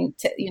saying,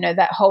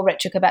 that whole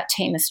rhetoric about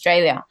Team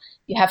Australia,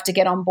 you have to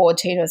get on board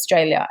Team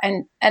Australia,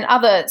 and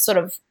other sort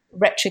of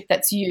rhetoric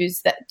that's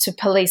used to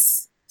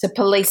police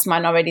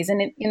minorities.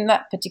 And in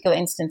that particular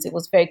instance, it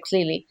was very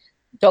clearly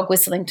dog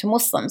whistling to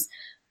Muslims.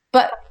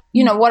 But,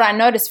 what I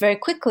noticed very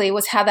quickly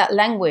was how that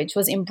language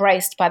was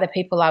embraced by the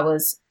people I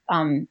was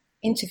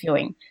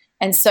interviewing.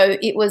 And so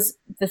it was,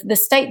 the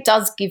state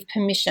does give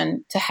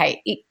permission to hate.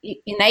 It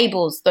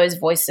enables those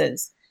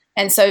voices.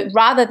 And so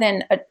rather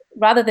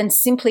than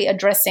simply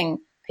addressing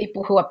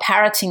people who are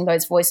parroting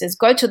those voices,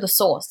 go to the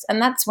source.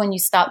 And that's when you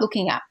start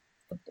looking at,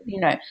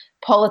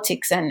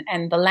 politics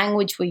and the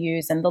language we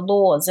use and the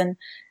laws.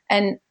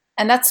 And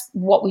that's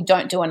what we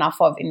don't do enough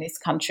of in this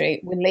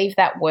country. We leave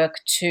that work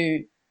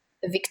to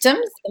the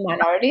victims, the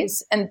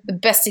minorities. And the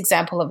best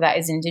example of that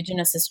is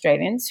Indigenous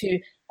Australians, who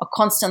are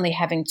constantly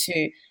having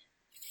to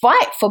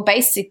fight for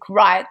basic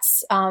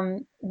rights,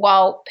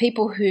 while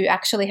people who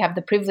actually have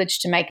the privilege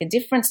to make a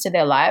difference to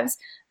their lives,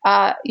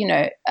 are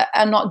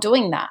not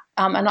doing that,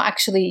 are not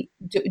actually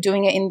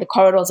doing it in the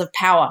corridors of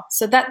power.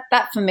 So that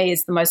for me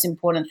is the most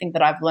important thing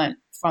that I've learned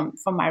from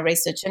my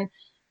research. And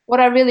what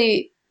I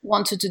really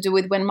wanted to do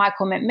with when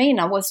Michael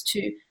McMeena was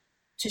to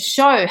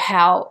show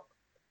how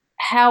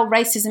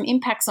racism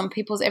impacts on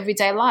people's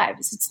everyday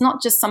lives. It's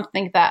not just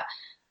something that,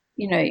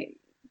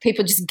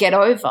 people just get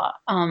over.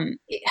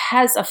 It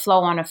has a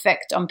flow-on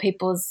effect on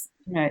people's,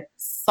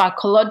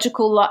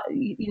 psychological,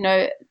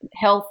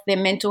 health, their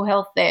mental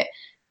health, their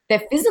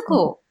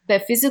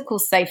physical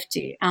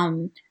safety.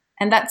 And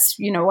that's,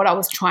 what I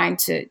was trying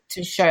to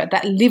show,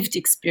 that lived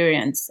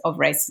experience of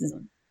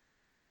racism.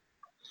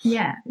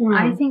 Yeah,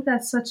 I think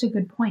that's such a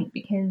good point,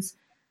 because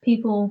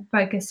people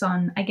focus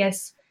on, I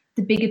guess,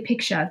 the bigger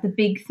picture, the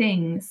big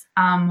things,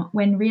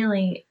 when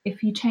really,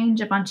 if you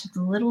change a bunch of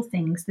the little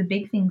things, the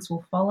big things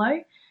will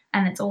follow.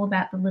 And it's all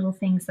about the little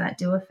things that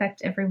do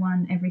affect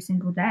everyone every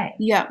single day.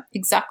 Yeah,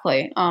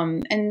 exactly.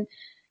 And,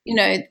 you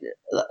know,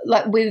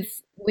 like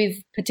with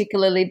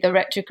particularly the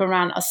rhetoric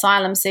around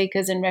asylum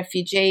seekers and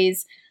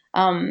refugees,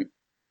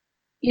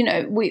 you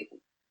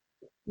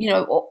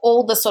know,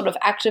 all the sort of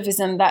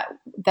activism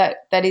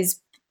that is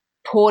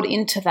poured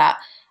into that.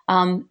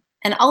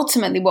 And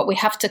ultimately what we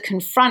have to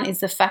confront is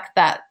the fact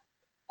that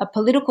a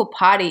political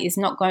party is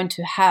not going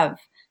to have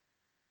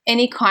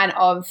any kind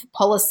of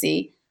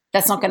policy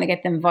that's not going to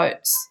get them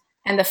votes.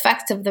 And the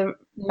fact of the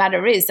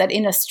matter is that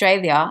in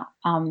Australia,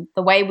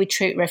 the way we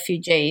treat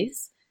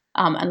refugees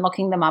and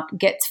locking them up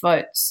gets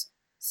votes.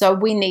 So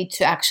we need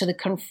to actually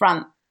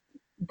confront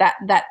that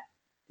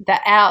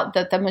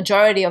the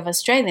majority of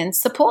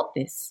Australians support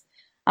this.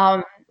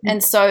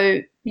 And so,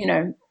 you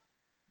know,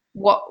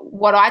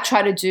 what I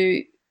try to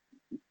do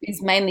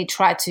is mainly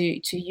try to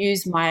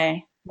use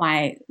my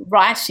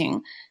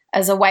writing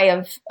as a way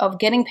of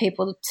getting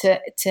people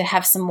to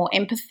have some more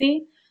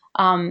empathy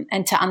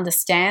and to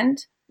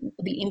understand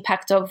the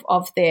impact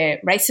of their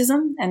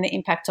racism and the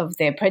impact of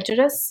their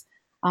prejudice.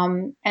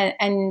 And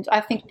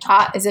I think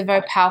art is a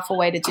very powerful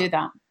way to do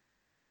that.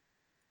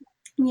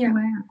 Yeah.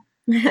 Wow.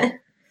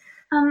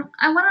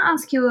 I want to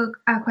ask you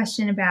a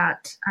question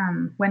about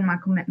When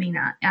Michael Met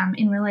Mina,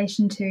 in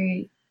relation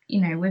to,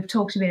 you know, we've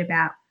talked a bit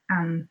about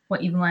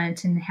what you've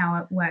learnt and how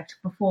it worked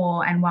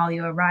before and while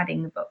you were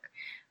writing the book.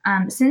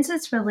 Since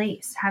its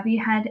release, have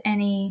you had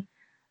any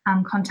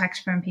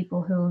contact from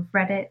people who have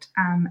read it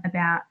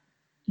about,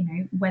 you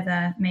know,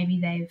 whether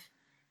maybe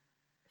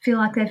feel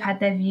like they've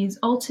had their views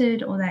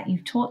altered, or that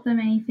you've taught them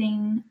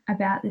anything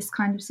about this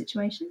kind of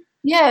situation?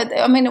 Yeah,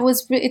 I mean,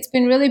 it's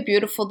been really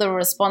beautiful, the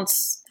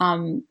response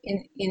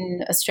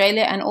in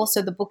Australia, and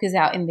also the book is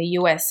out in the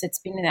US. It's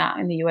been out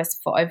in the US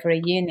for over a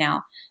year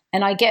now,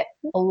 and I get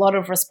a lot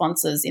of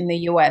responses in the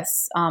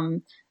US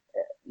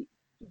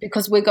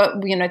because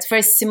it's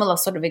very similar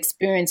sort of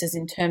experiences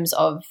in terms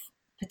of,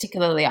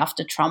 particularly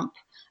after Trump,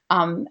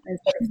 and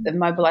sort of the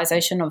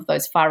mobilization of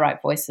those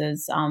far-right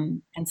voices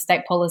and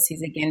state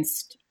policies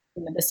against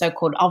the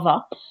so-called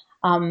other.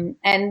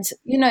 And,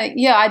 you know,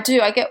 yeah, I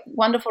do. I get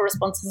wonderful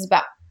responses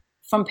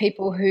from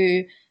people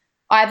who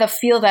either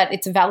feel that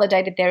it's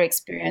validated their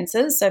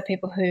experiences, so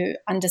people who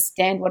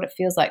understand what it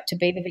feels like to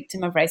be the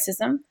victim of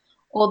racism,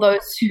 or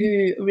those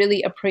who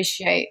really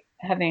appreciate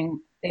having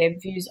their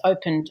views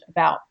opened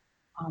about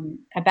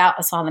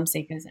asylum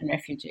seekers and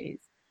refugees,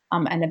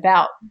 and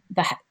about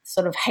the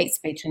sort of hate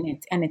speech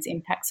and its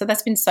impact. So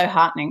that's been so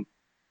heartening.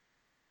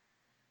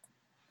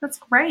 That's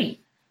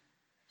great.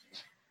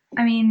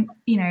 I mean,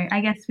 you know,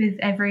 I guess with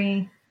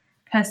every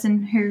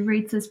person who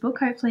reads this book,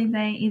 hopefully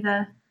they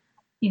either,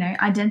 you know,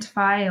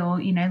 identify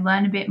or, you know,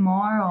 learn a bit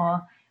more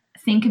or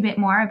think a bit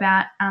more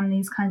about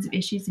these kinds of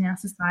issues in our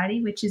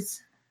society, which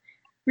is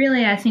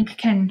really, I think,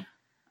 can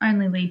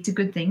only lead to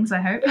good things, I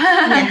hope.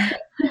 Yeah.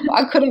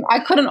 I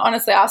couldn't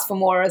honestly ask for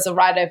more as a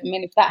writer. I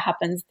mean, if that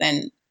happens,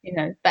 then, you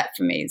know, that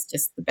for me is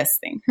just the best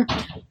thing.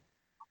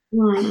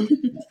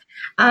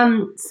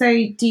 So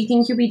do you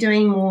think you'll be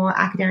doing more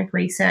academic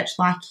research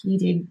like you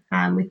did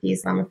with the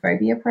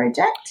Islamophobia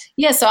project?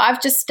 Yeah, so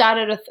I've just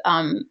started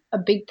a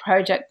big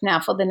project now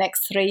for the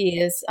next 3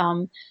 years,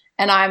 and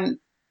I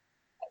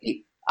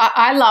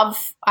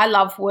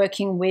love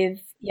working with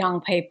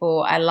young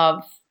people. I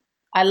love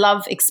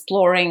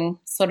exploring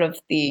sort of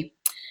the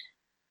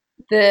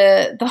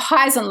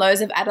highs and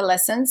lows of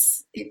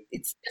adolescence.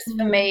 It's just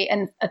for me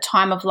and a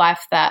time of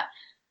life that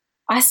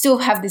I still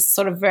have this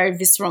sort of very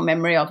visceral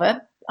memory of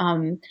it,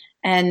 and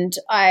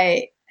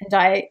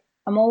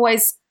I'm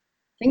always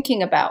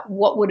thinking about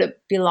what would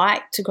it be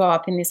like to grow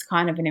up in this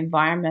kind of an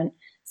environment.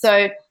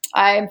 So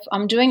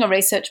I'm doing a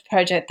research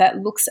project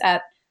that looks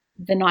at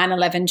the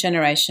 9/11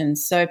 generation,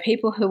 so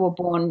people who were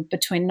born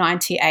between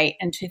 1998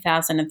 and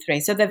 2003.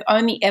 So they've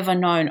only ever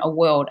known a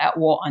world at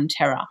war on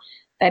terror.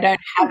 They don't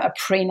have a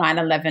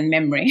pre-9/11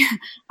 memory.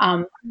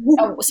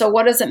 So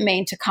what does it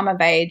mean to come of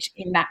age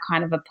in that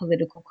kind of a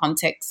political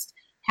context?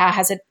 How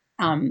has it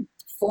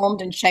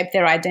formed and shaped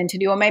their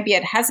identity, or maybe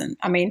it hasn't?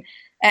 I mean,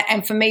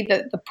 and for me,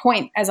 the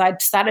point as I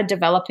started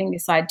developing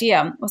this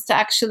idea was to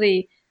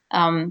actually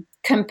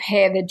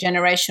compare the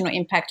generational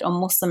impact on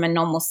Muslim and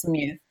non-Muslim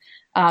youth.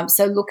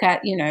 So look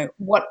at, you know,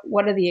 what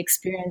are the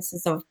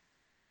experiences of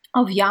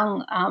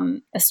young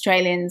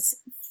Australians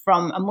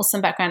from a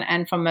Muslim background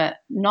and from a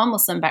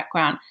non-Muslim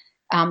background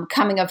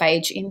coming of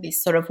age in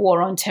this sort of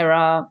war on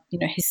terror, you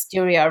know,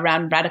 hysteria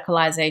around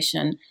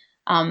radicalization,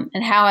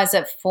 and how has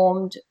it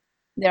formed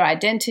their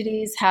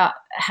identities? How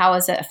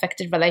has it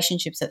affected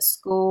relationships at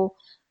school?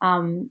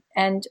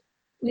 And,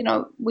 you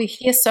know, we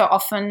hear so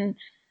often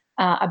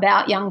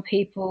about young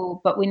people,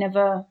 but we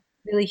never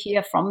really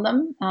hear from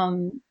them.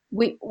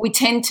 We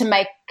tend to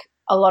make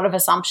a lot of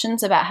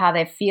assumptions about how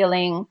they're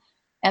feeling,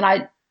 and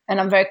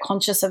I'm very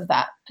conscious of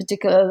that,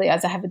 particularly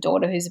as I have a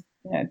daughter who's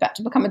about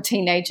to become a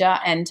teenager,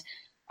 and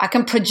I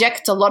can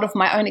project a lot of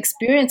my own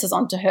experiences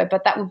onto her,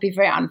 but that would be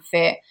very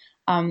unfair.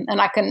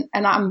 And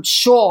I'm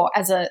sure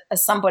as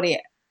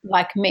somebody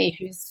like me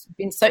who's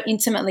been so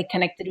intimately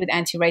connected with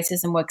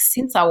anti-racism work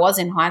since I was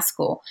in high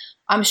school,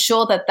 I'm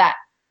sure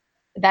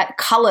that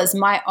colors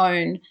my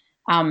own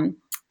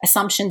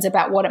assumptions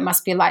about what it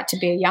must be like to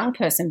be a young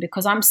person,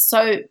 because I'm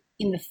so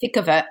in the thick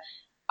of it.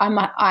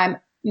 I'm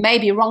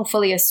maybe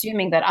wrongfully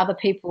assuming that other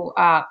people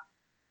are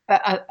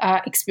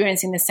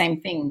experiencing the same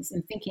things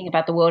and thinking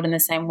about the world in the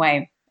same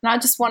way. And I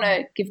just want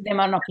to give them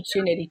an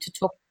opportunity to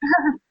talk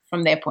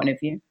from their point of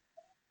view.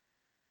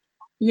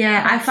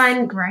 Yeah, I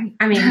find great.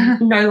 I mean,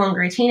 no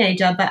longer a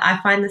teenager, but I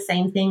find the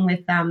same thing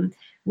with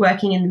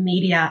working in the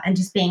media and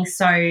just being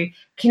so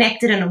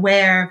connected and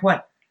aware of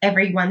what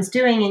everyone's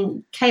doing.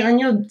 And Caitlin,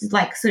 you're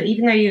like, so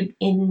even though you're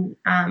in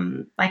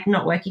like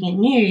not working in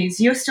news,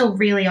 you're still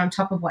really on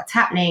top of what's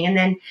happening. And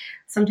then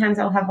sometimes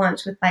I'll have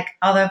lunch with like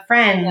other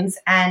friends,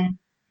 and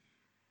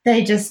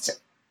they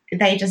just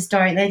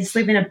don't. They just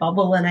live in a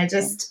bubble, and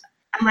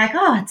I'm like,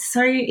 oh,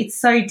 it's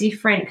so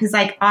different, because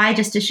like I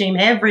just assume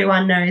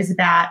everyone knows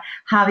about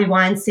Harvey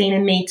Weinstein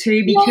and Me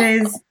Too,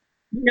 because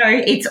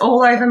it's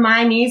all over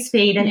my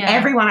newsfeed, and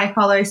everyone I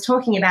follow is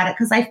talking about it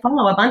because I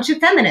follow a bunch of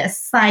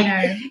feminists. Like,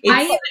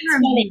 I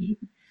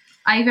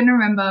even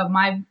remember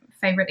my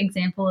favorite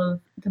example of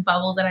the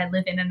bubble that I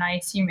live in, and I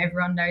assume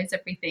everyone knows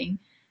everything,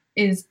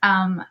 is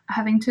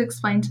having to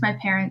explain to my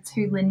parents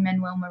who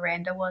Lin-Manuel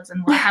Miranda was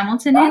and what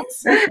Hamilton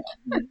is.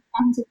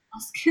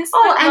 Just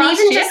like, and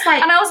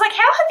I was like, how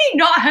have you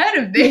not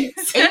heard of this?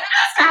 It's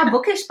our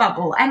bookish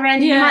bubble. And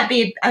Randy, you might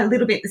be a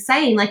little bit the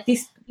same, like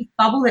this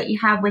bubble that you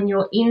have when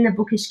you're in the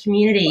bookish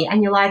community,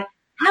 and you're like,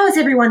 how has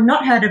everyone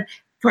not heard of,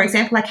 for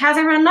example, like how's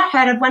everyone not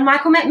heard of When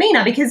Michael Met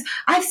Mina? Because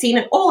I've seen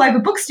it all over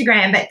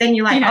Bookstagram. But then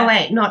you're like, oh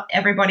wait, not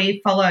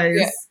everybody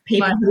follows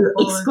people who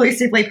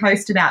exclusively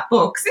post about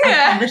books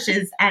and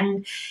publishers.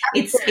 And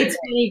it's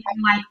really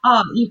like,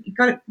 oh, you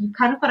kind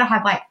of got to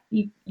have like,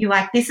 you're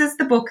like, this is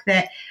the book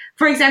that,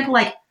 for example,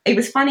 like it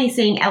was funny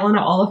seeing Eleanor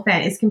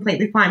Oliphant is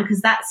Completely Fine,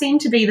 because that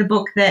seemed to be the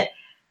book that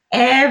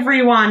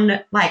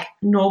everyone, like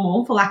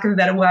normal, for lack of a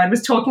better word,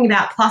 was talking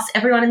about, plus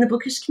everyone in the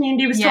bookish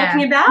community was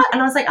talking about.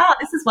 And I was like, oh,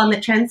 this is one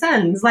that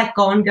transcends, like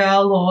Gone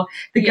Girl or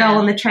The Girl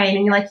on the Train.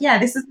 And you're like, yeah,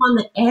 this is one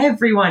that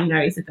everyone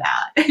knows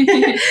about.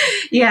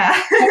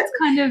 It's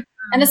kind of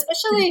and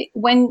especially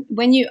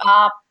when you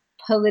are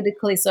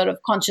politically sort of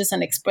conscious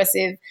and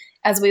expressive,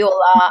 as we all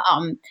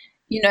are,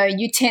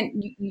 you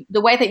tend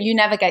the way that you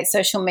navigate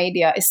social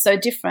media is so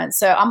different.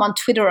 So I'm on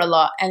Twitter a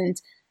lot, and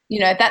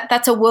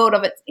that's a world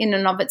of it in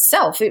and of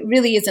itself. It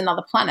really is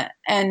another planet.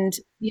 And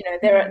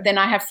then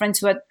I have friends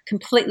who are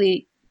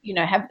completely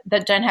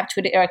that don't have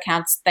Twitter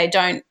accounts. They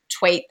don't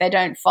tweet. They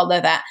don't follow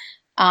that.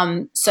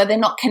 So they're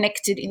not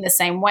connected in the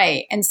same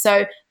way. And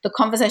so the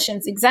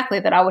conversations exactly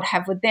that I would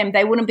have with them,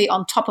 they wouldn't be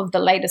on top of the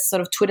latest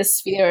sort of Twitter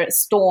sphere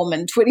storm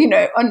and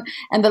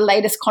and the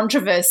latest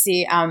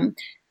controversy. And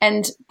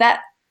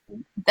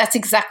that's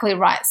exactly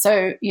right.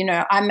 So,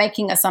 I'm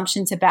making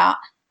assumptions about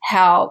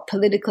how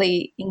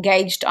politically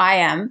engaged I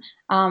am,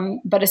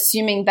 but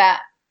assuming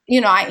that,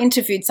 I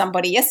interviewed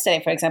somebody yesterday,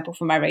 for example,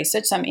 for my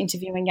research. So I'm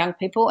interviewing young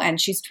people, and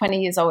she's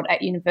 20 years old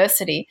at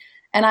university.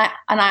 And I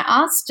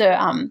asked her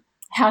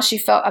how she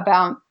felt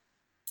about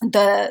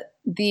the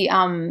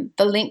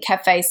Link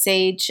Cafe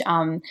siege,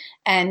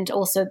 and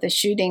also the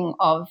shooting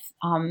of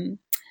the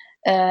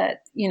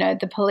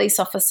police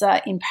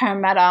officer in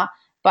Parramatta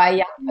by a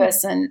young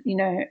person,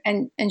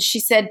 and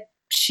she said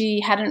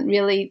she hadn't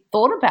really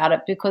thought about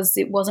it because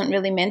it wasn't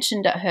really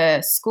mentioned at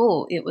her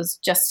school. It was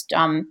just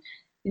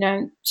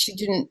she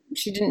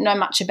didn't know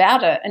much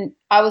about it. And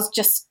I was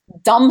just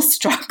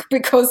dumbstruck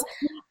because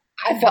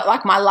I felt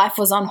like my life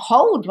was on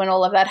hold when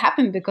all of that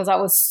happened, because I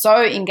was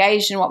so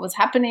engaged in what was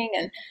happening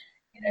and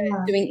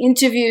doing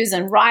interviews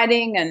and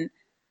writing and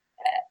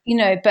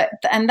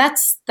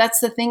that's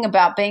the thing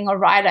about being a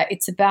writer.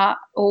 It's about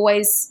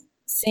always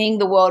seeing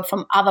the world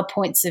from other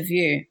points of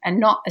view and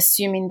not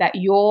assuming that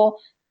your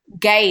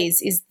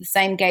gaze is the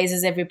same gaze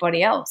as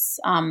everybody else,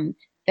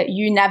 that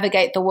you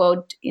navigate the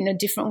world in a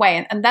different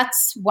way. And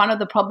that's one of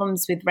the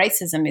problems with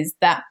racism, is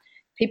that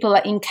people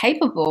are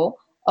incapable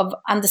of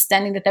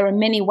understanding that there are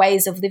many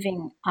ways of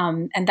living,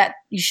 and that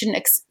you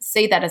shouldn't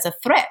see that as a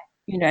threat,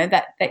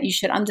 that you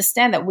should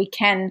understand that we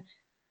can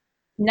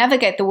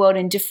navigate the world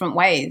in different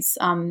ways,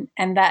 and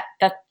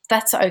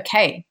that's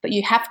okay. But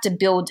you have to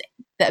build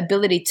the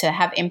ability to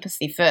have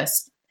empathy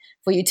first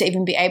for you to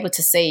even be able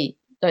to see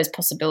those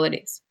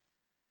possibilities.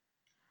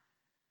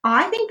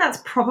 I think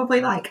that's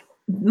probably like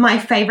my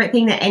favorite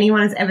thing that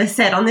anyone has ever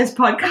said on this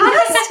podcast.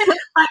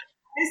 Like,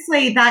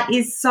 honestly, that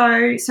is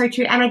so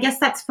true. And I guess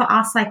that's for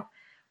us, like,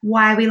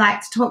 why we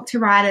like to talk to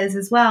writers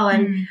as well.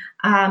 And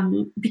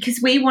because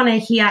we want to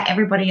hear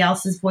everybody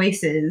else's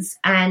voices.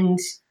 And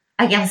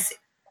I guess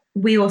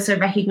we also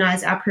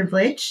recognize our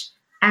privilege,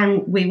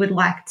 and we would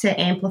like to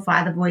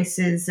amplify the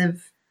voices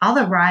of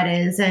other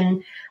writers.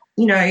 And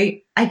you know,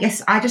 I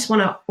guess I just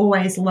want to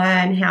always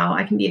learn how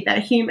I can be a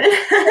better human.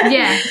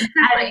 Yeah,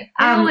 exactly.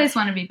 I always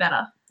want to be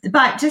better.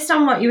 But just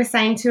on what you were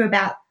saying too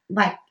about,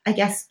 like, I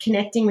guess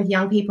connecting with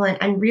young people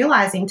and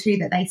realizing too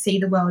that they see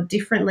the world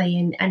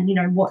differently and you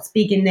know, what's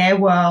big in their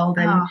world.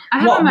 And I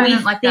have what a moment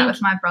we like that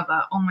with my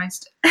brother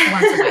almost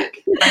once a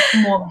week, like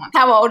more than once.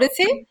 How old is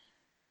he?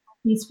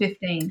 He's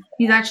 15.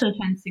 He's actually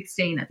turned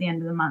 16 at the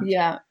end of the month.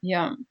 Yeah.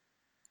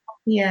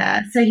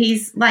 Yeah, so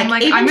he's like,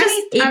 I'm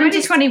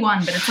only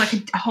 21, but it's like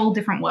a whole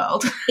different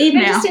world.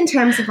 Even now. just in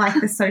terms of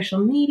like the social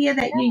media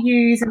that you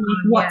use and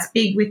like what's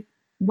big with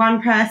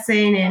one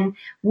person and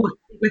what's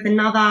big with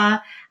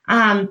another.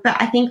 But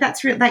I think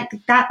that's like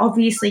that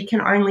obviously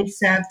can only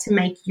serve to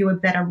make you a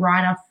better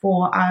writer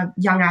for a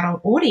young adult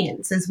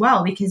audience as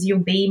well, because you'll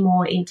be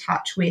more in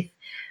touch with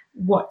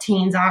what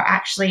teens are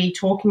actually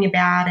talking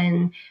about,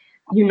 and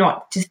you're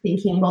not just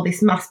thinking, well,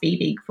 this must be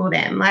big for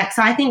them. Like,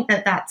 so I think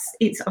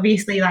it's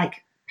obviously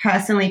like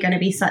personally going to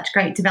be such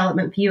great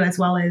development for you, as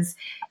well as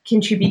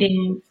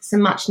contributing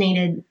some much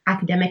needed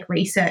academic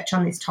research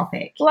on this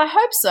topic. Well, I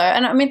hope so.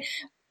 And I mean,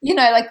 you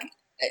know, like,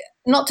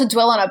 not to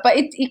dwell on it, but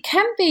it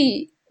can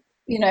be,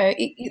 you know,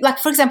 like,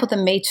 for example, the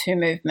Me Too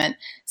movement.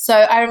 So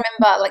I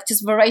remember like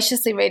just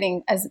voraciously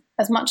reading as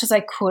much as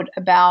I could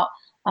about,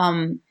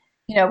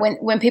 you know,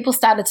 when people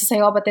started to say,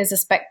 oh, but there's a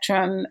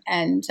spectrum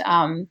and,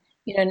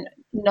 you know,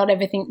 not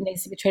everything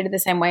needs to be treated the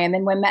same way. And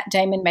then when Matt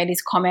Damon made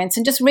his comments,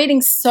 and just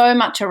reading so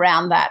much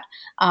around that,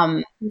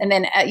 and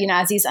then, you know,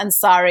 Aziz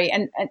Ansari,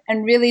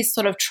 and really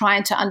sort of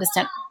trying to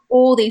understand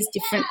all these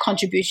different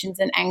contributions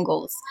and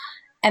angles.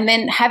 And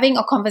then having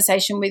a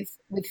conversation with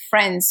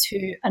friends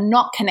who are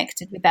not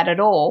connected with that at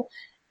all,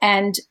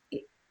 and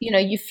you know,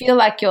 you feel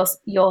like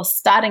you're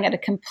starting at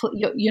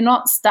you're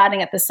not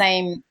starting at the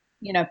same,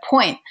 you know,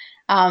 point.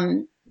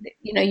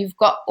 You know, you've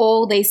got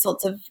all these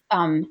sorts of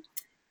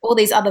all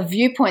these other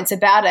viewpoints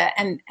about it,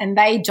 and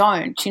they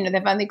don't. You know,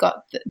 they've only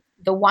got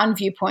the one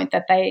viewpoint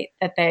that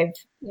they've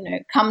you know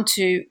come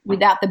to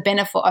without the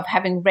benefit of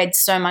having read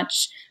so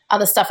much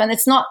other stuff. And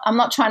it's not. I'm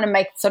not trying to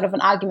make sort of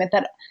an argument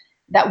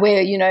that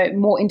we're, you know,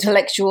 more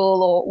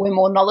intellectual or we're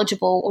more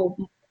knowledgeable,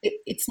 or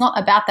it's not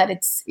about that.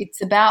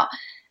 It's about,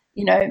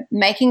 you know,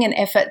 making an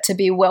effort to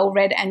be well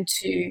read and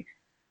to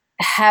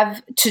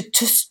have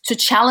to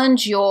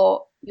challenge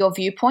your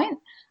viewpoint,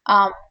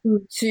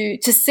 to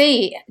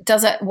see,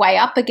 does it weigh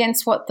up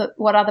against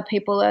what other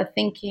people are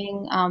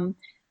thinking,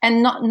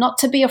 and not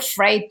to be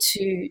afraid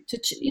to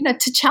you know,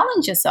 to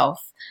challenge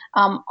yourself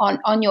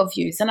on your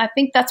views. And I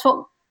think that's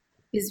what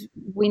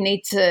we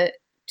need to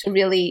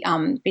really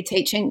be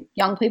teaching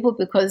young people,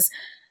 because,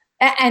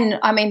 and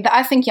I mean,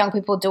 I think young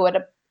people do it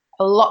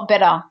a lot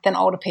better than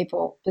older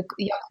people.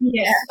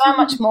 Yeah, so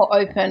much more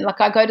open. Like,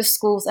 I go to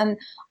schools and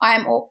I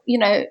am, you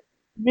know,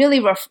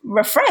 really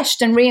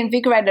refreshed and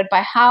reinvigorated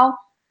by how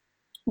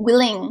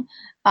willing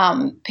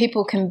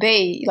people can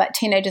be, like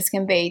teenagers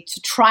can be, to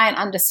try and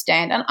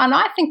understand. And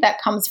I think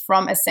that comes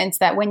from a sense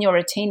that when you're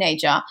a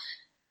teenager,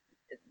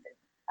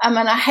 I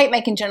mean, I hate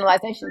making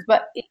generalizations,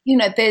 but you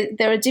know,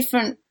 there are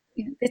different.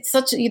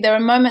 There are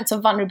moments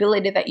of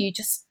vulnerability that you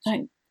just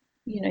don't,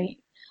 you know.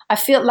 I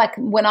feel like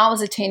when I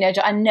was a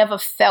teenager, I never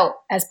felt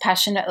as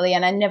passionately,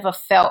 and I never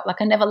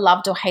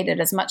loved or hated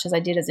as much as I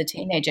did as a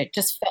teenager. It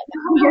just felt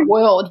like the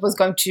world was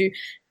going to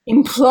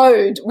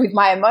implode with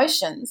my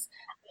emotions.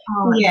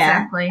 Oh,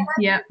 yeah, exactly.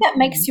 Yeah, that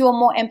makes you a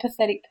more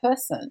empathetic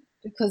person,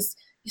 because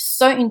you're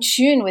so in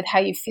tune with how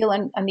you feel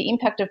and the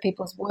impact of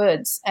people's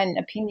words and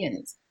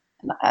opinions.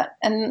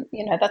 And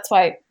you know, that's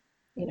why,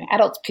 you know,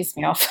 adults piss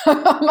me off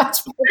much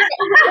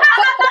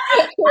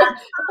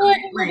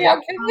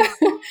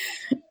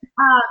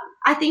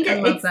I think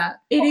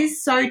it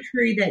is so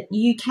true that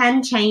you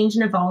can change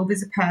and evolve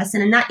as a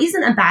person, and that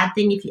isn't a bad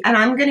thing. And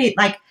I'm going to,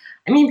 like,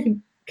 I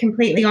mean,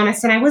 completely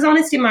honest, and I was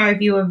honest in my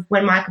review of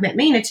When Michael Met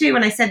Mina too,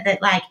 when I said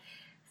that, like,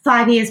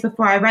 5 years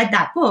before I read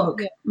that book,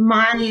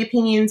 my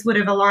opinions would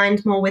have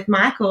aligned more with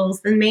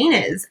Michael's than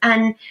Mina's.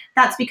 And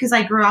that's because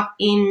I grew up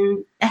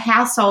in a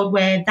household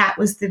where that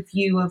was the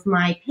view of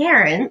my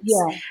parents.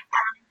 Yeah.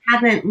 I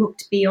hadn't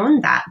looked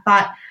beyond that.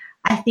 But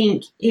I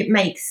think it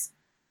makes,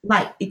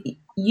 like,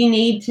 you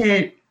need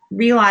to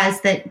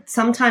realize that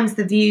sometimes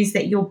the views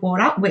that you're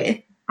brought up with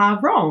are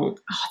wrong.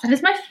 Oh, that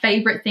is my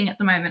favorite thing at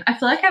the moment. I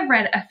feel like I've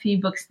read a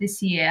few books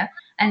this year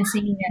and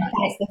seeing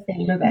that's the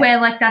theme of it. Where,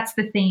 like, that's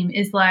the theme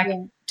is, like,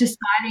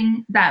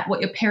 deciding that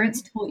what your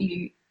parents taught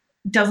you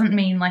doesn't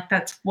mean, like,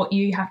 that's what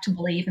you have to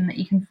believe, and that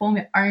you can form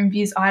your own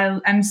views.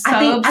 I am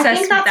so obsessed with that. I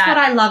think that's what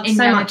I love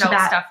so much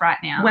about stuff right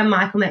now. When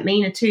Michael Met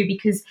Mina too,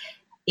 because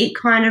it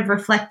kind of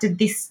reflected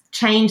this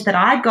change that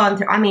I'd gone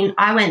through. I mean,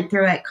 I went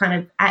through it kind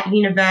of at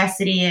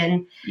university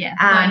and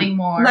learning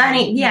more.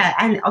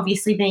 And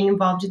obviously being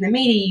involved in the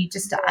media, you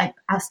just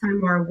are so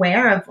more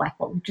aware of, like,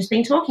 what we've just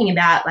been talking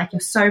about. Like, you're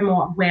so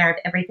more aware of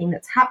everything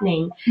that's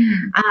happening.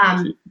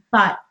 Mm-hmm.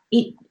 But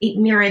it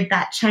mirrored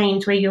that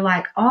change where you're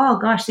like, oh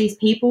gosh, these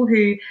people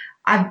who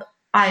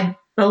I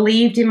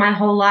believed in my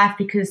whole life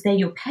because they're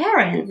your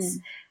parents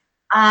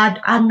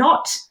are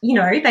not,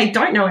 they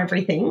don't know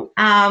everything.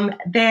 And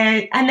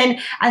then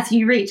as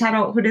you reach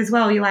adulthood as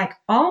well, you're like,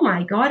 oh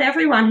my God,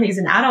 everyone who's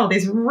an adult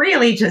is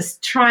really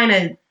just trying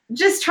to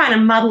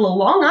muddle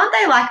along, aren't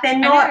they? Like they're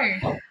not.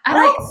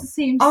 Adults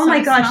seem oh so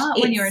my gosh, smart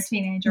when you're a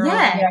teenager or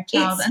when you're a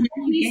child. It's And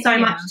then you get so here.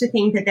 much to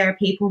think that there are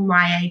people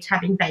my age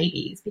having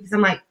babies, because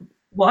I'm like,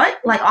 what?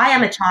 Like I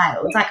am a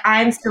child. Like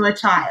I am still a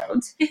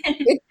child.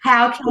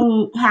 How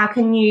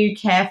can you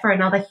care for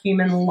another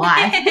human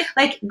life?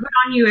 Like good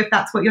on you if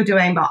that's what you're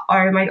doing, but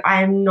oh my,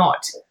 I am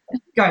not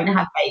going to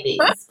have babies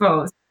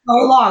for so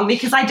long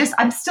because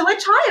I'm still a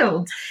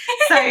child.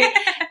 So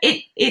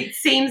it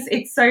seems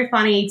it's so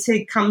funny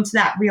to come to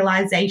that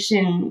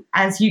realization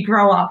as you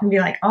grow up and be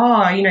like,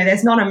 oh,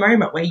 there's not a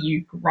moment where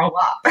you grow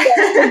up.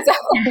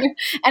 Exactly.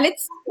 And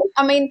it's,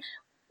 I mean,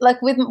 like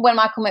when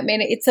Michael met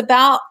me, it's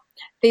about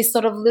these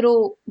sort of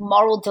little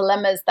moral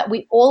dilemmas that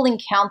we all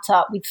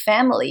encounter with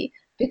family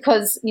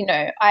because,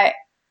 I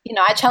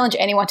challenge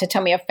anyone to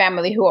tell me a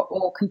family who are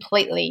all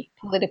completely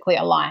politically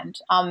aligned.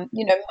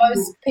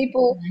 Most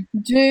people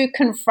do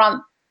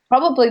confront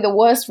probably the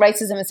worst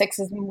racism and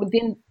sexism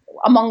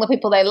among the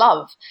people they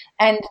love.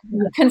 And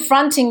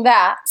confronting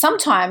that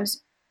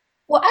sometimes,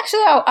 well,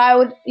 actually, I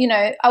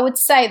would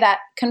say that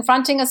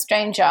confronting a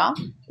stranger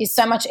is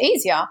so much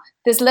easier.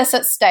 There's less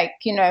at stake,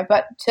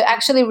 but to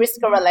actually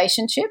risk a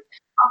relationship.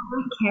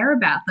 We care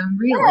about them,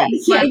 really.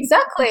 Yeah,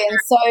 exactly. And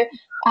so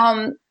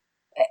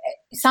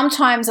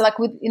sometimes, like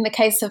in the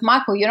case of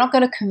Michael, you're not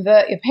going to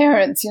convert your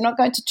parents. You're not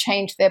going to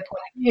change their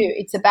point of view.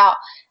 It's about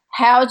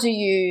how do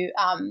you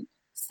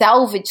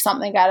salvage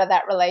something out of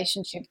that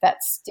relationship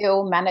that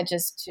still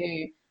manages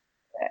to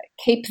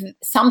keep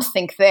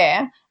something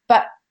there,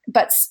 but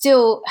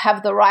still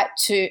have the right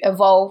to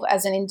evolve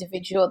as an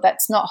individual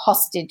that's not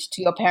hostage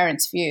to your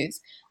parents' views.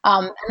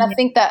 And I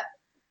think that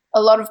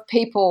a lot of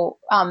people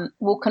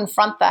will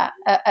confront that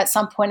at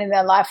some point in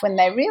their life when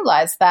they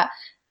realize that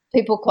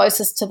people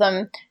closest to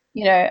them,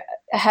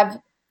 have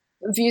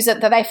views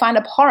that they find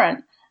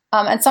abhorrent.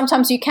 And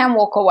sometimes you can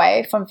walk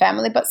away from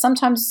family, but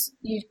sometimes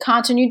you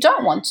can't and you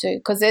don't want to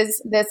because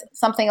there's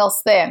something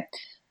else there.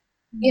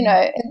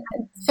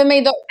 For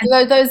me,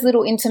 those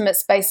little intimate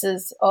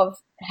spaces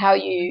of how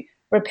you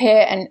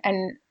repair and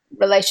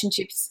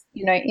relationships,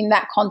 in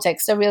that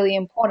context are really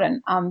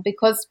important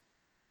because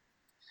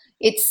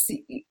it's,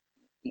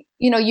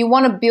 you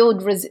want to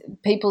build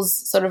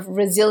people's sort of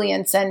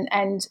resilience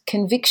and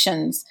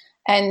convictions,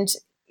 and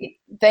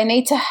they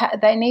need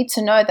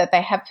to know that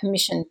they have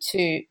permission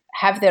to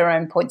have their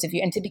own points of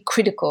view and to be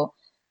critical.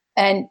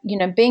 And,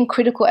 being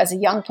critical as a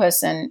young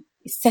person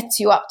sets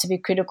you up to be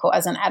critical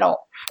as an adult.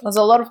 There's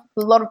a lot of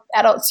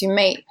adults you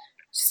meet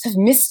just have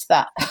missed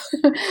that,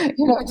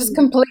 just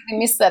completely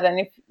missed that.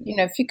 And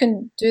if you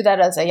can do that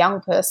as a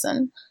young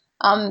person,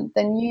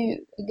 then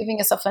you are giving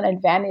yourself an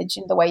advantage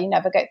in the way you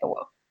navigate the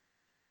world.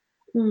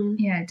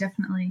 Yeah,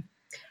 definitely.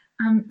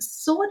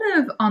 Sort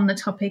of on the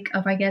topic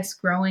of, I guess,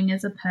 growing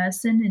as a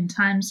person and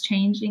times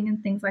changing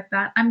and things like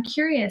that, I'm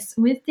curious,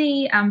 with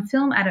the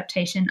film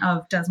adaptation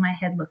of Does My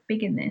Head Look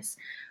Big in This,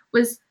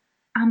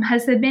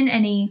 has there been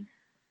any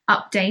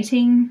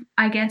updating,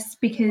 I guess,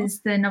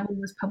 because the novel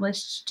was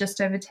published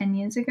just over 10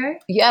 years ago?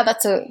 Yeah,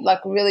 that's a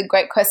really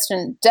great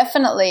question.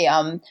 Definitely,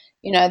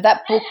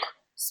 that book,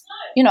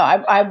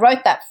 I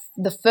wrote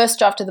the first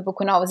draft of the book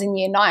when I was in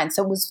year 9.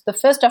 So the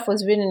first draft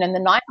was written in the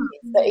 90s,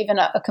 so even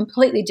a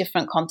completely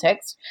different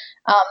context,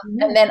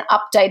 and then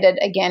updated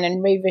again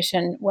and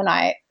rewritten when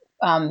I,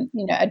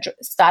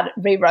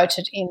 rewrote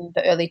it in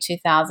the early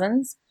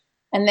 2000s.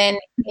 And then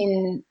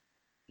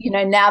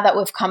now that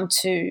we've come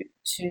to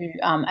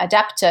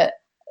adapt it,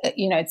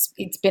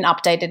 it's been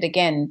updated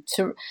again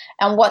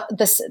and what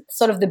the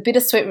sort of the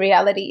bittersweet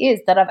reality is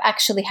that I've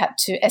actually had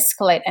to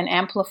escalate and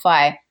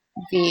amplify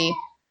the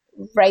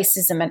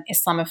racism and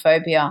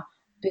Islamophobia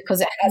because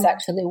it has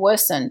actually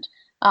worsened.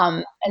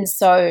 And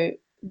so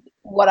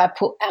what I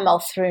put Amal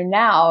through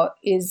now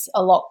is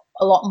a lot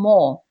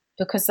more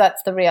because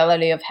that's the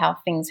reality of how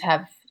things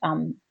have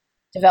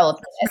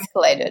developed and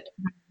escalated.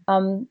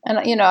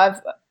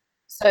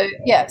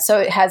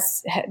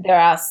 There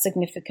are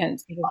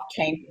significant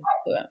changes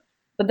to it.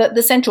 But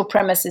the central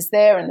premise is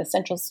there and the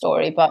central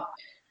story. But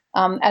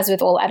as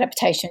with all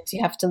adaptations,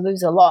 you have to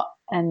lose a lot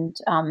and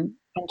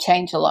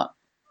change a lot.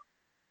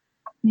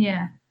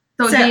 Yeah.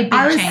 So it'd be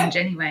a big change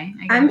anyway,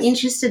 I guess. I'm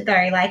interested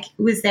though, like,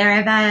 was there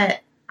ever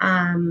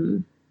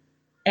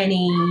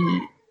any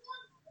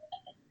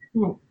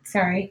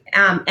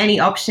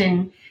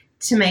option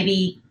to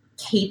maybe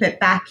keep it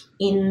back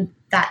in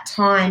that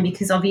time,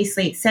 because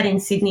obviously it's set in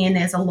Sydney and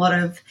there's a lot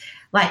of,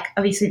 like,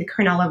 obviously the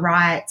Cronulla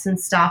riots and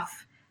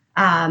stuff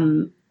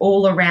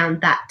all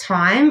around that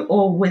time,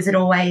 or was it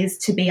always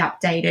to be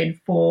updated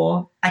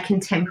for a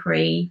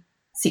contemporary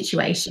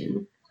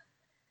situation?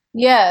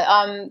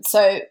 Yeah,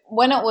 so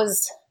when it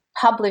was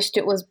published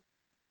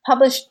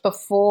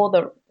before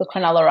the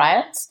Cronulla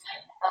riots,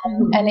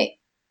 and it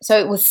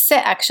was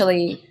set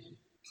actually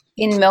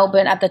in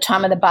Melbourne at the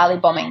time of the Bali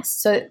bombings.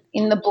 So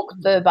in the book,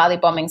 the Bali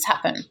bombings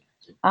happen.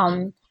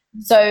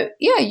 So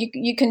yeah,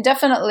 you can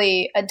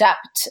definitely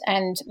adapt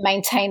and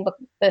maintain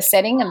the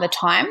setting and the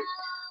time,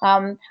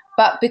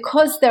 but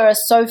because there are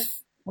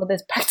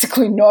there's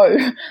practically no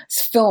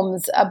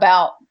films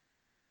about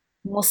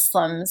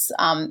Muslims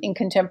in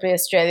contemporary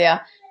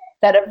Australia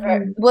that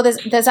are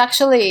there's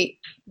actually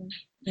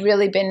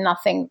really been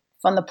nothing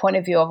from the point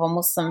of view of a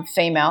Muslim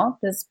female.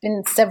 There's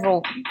been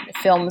several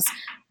films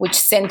which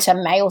centre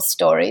male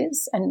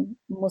stories, and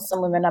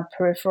Muslim women are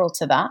peripheral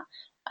to that,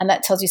 and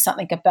that tells you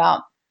something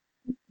about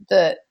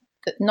the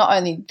not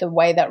only the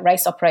way that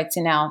race operates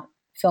in our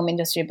film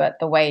industry, but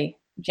the way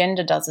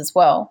gender does as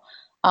well.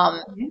 So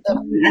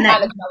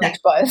I acknowledge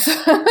both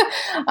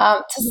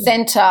to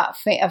centre,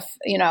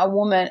 a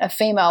woman, a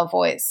female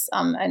voice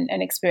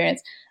and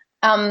experience.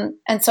 And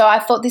so I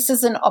thought this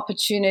is an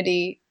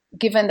opportunity,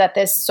 given that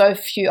there's so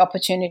few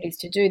opportunities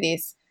to do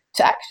this,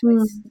 to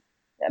actually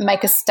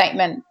make a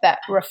statement that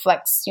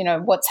reflects,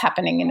 what's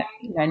happening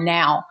in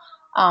now.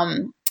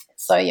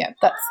 So yeah,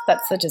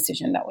 that's the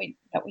decision that we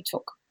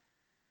took.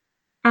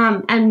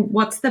 And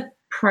what's the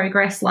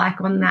progress like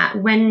on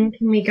that? When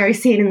can we go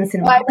see it in the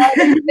cinema?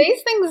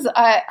 These things,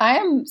 I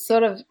am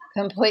sort of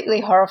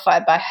completely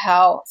horrified by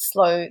how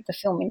slow the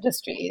film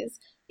industry is.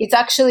 We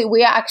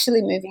are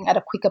actually moving at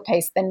a quicker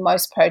pace than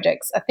most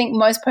projects. I think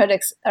most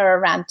projects are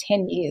around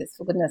 10 years,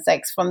 for goodness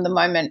sakes, from the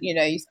moment, you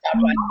start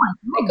writing.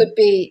 It could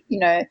be,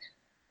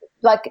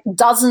 like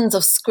dozens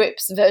of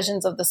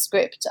versions of the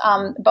script.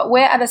 But we're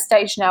at a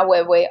stage now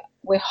where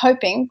we're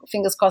hoping,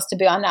 fingers crossed, to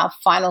be on our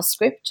final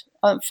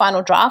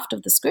draft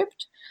of the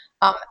script.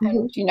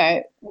 And,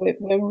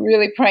 we're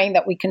really praying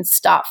that we can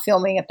start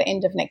filming at the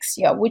end of next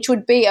year, which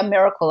would be a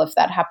miracle if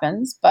that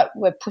happens, but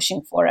we're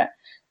pushing for it.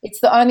 It's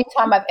the only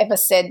time I've ever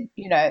said,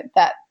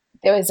 that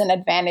there is an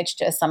advantage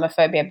to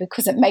Islamophobia,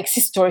 because it makes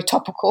his story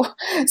topical.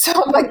 So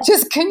I'm like,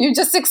 can you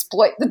just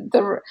exploit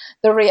the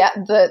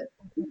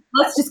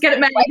let's just get it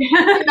made.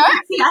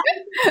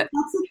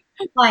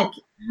 Like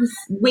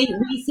we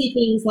see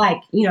things like,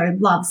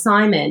 Love,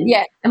 Simon.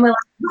 Yeah. And we're like,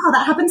 wow,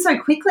 that happened so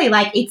quickly.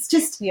 Like, it's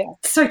just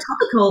so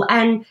topical,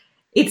 and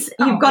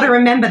you've got to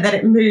remember that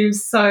it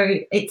moves. So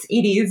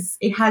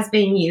it has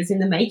been years in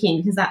the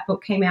making, because that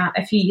book came out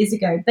a few years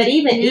ago. But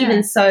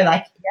even so,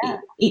 like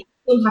it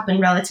will happen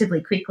relatively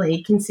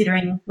quickly,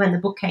 considering when the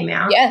book came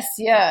out. Yes,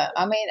 yeah.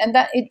 I mean, and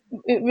that it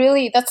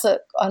really, that's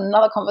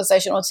another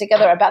conversation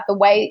altogether about the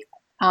way,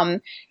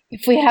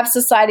 if we have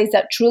societies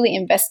that truly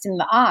invest in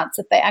the arts,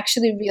 that they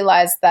actually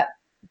realize that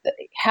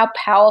how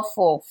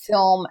powerful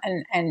film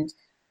and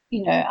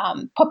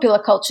popular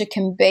culture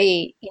can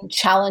be in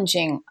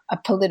challenging a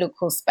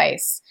political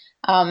space.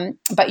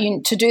 But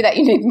to do that,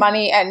 you need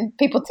money and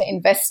people to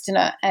invest in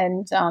it.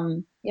 And,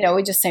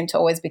 we just seem to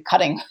always be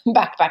cutting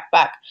back.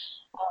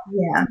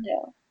 Yeah.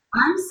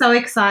 I'm so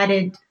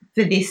excited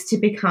for this to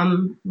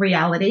become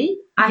reality.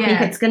 I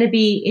think it's going to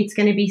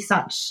be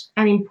such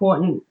an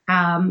important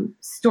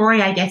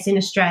story, I guess, in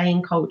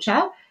Australian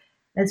culture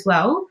as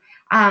well.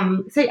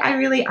 So I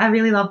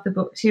really love the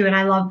book too, and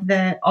I love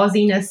the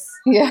Aussiness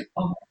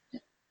of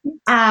it.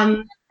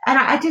 And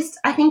I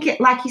think it,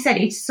 like you said,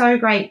 it's so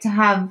great to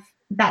have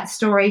that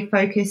story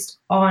focused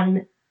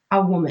on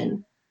a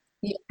woman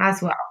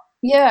as well.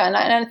 Yeah, and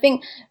I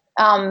think,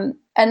 and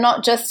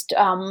not just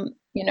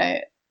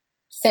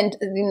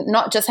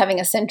not just having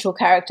a central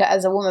character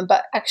as a woman,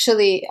 but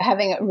actually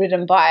having it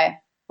written by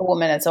a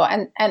woman as well,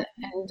 and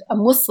a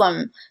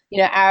Muslim,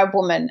 Arab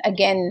woman.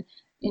 Again,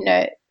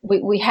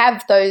 we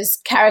have those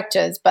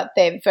characters, but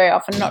they're very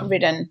often not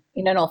written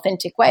in an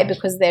authentic way,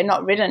 because they're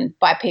not written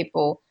by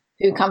people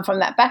who come from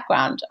that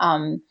background.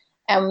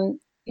 And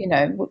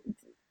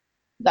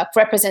like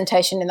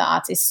representation in the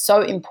arts is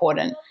so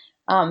important.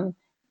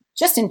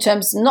 Just in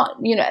terms, not,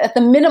 at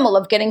the minimal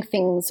of getting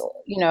things,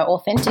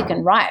 authentic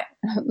and right,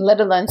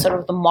 let alone sort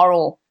of the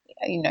moral,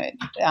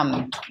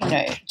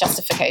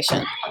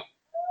 justification.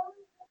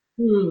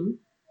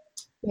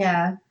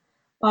 Yeah.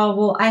 Oh,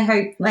 well, I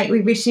hope,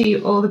 we wish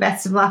you all the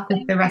best of luck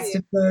with the rest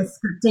of the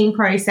scripting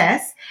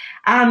process.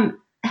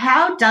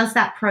 How does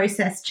that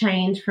process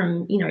change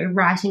from,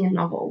 writing a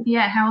novel?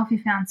 Yeah, how have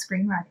you found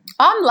screenwriting?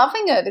 I'm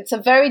loving it. It's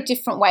a very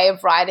different way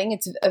of writing.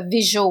 It's a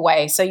visual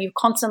way. So you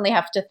constantly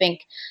have to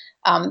think,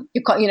 I'm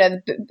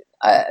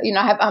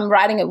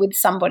writing it with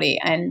somebody,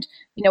 and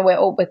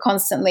he'll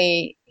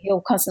constantly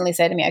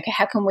say to me, okay,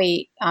 how can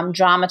we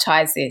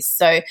dramatize this?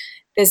 So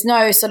there's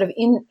no sort of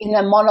in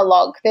a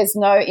monologue, there's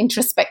no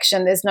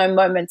introspection, there's no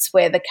moments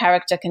where the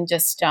character can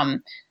just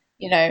tell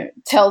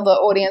the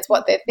audience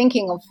what they're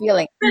thinking or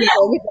feeling.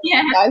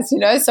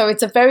 So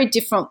it's a very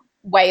different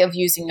way of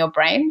using your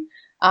brain,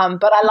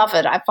 but I love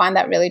it. I find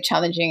that really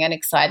challenging and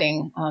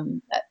exciting.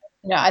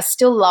 I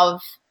still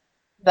love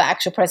the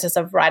actual process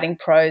of writing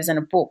prose and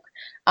a book.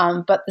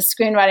 But the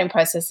screenwriting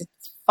process,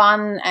 it's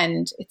fun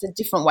and it's a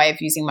different way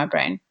of using my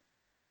brain.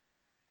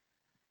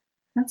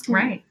 That's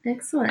great.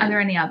 Excellent. Are there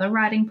any other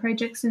writing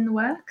projects in the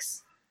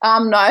works?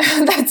 No,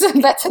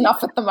 that's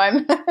enough at the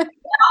moment.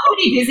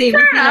 pretty busy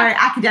with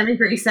academic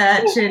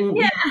research and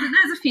Yeah,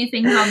 there's a few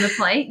things on the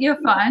plate.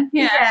 You're fine.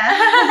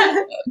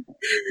 Yeah.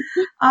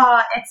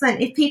 Oh,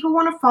 excellent. If people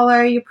want to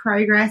follow your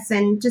progress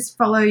and just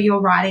follow your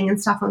writing and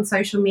stuff on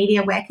social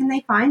media, where can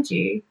they find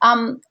you?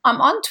 I'm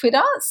on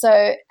Twitter,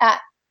 so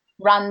at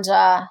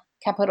Randa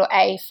capital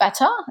A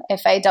Fattah,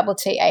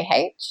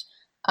 FATTAH.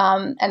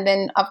 And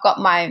then I've got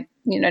my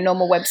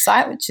normal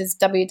website, which is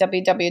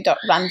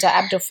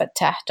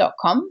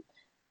www.randaabdulfattah.com.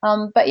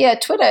 But yeah,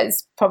 Twitter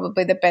is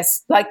probably the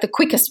best, the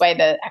quickest way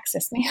to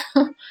access me.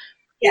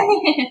 Yeah.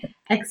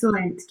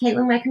 Excellent.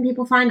 Caitlin, where can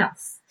people find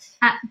us?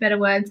 At Better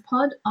Words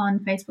Pod on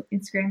Facebook,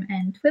 Instagram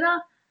and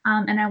Twitter.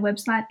 And our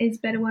website is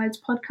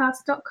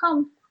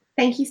betterwordspodcast.com.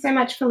 Thank you so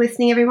much for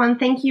listening, everyone.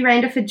 Thank you,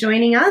 Randa, for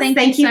joining us.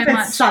 Thank you so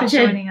much such for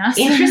joining us.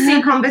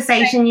 Interesting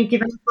conversation. You've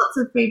given us lots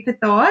of food for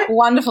thought.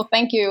 Wonderful.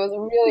 Thank you. It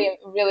was really,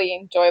 really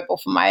enjoyable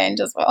from my end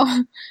as well.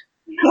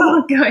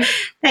 Oh, good.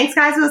 Thanks,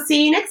 guys. We'll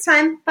see you next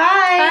time.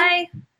 Bye. Bye.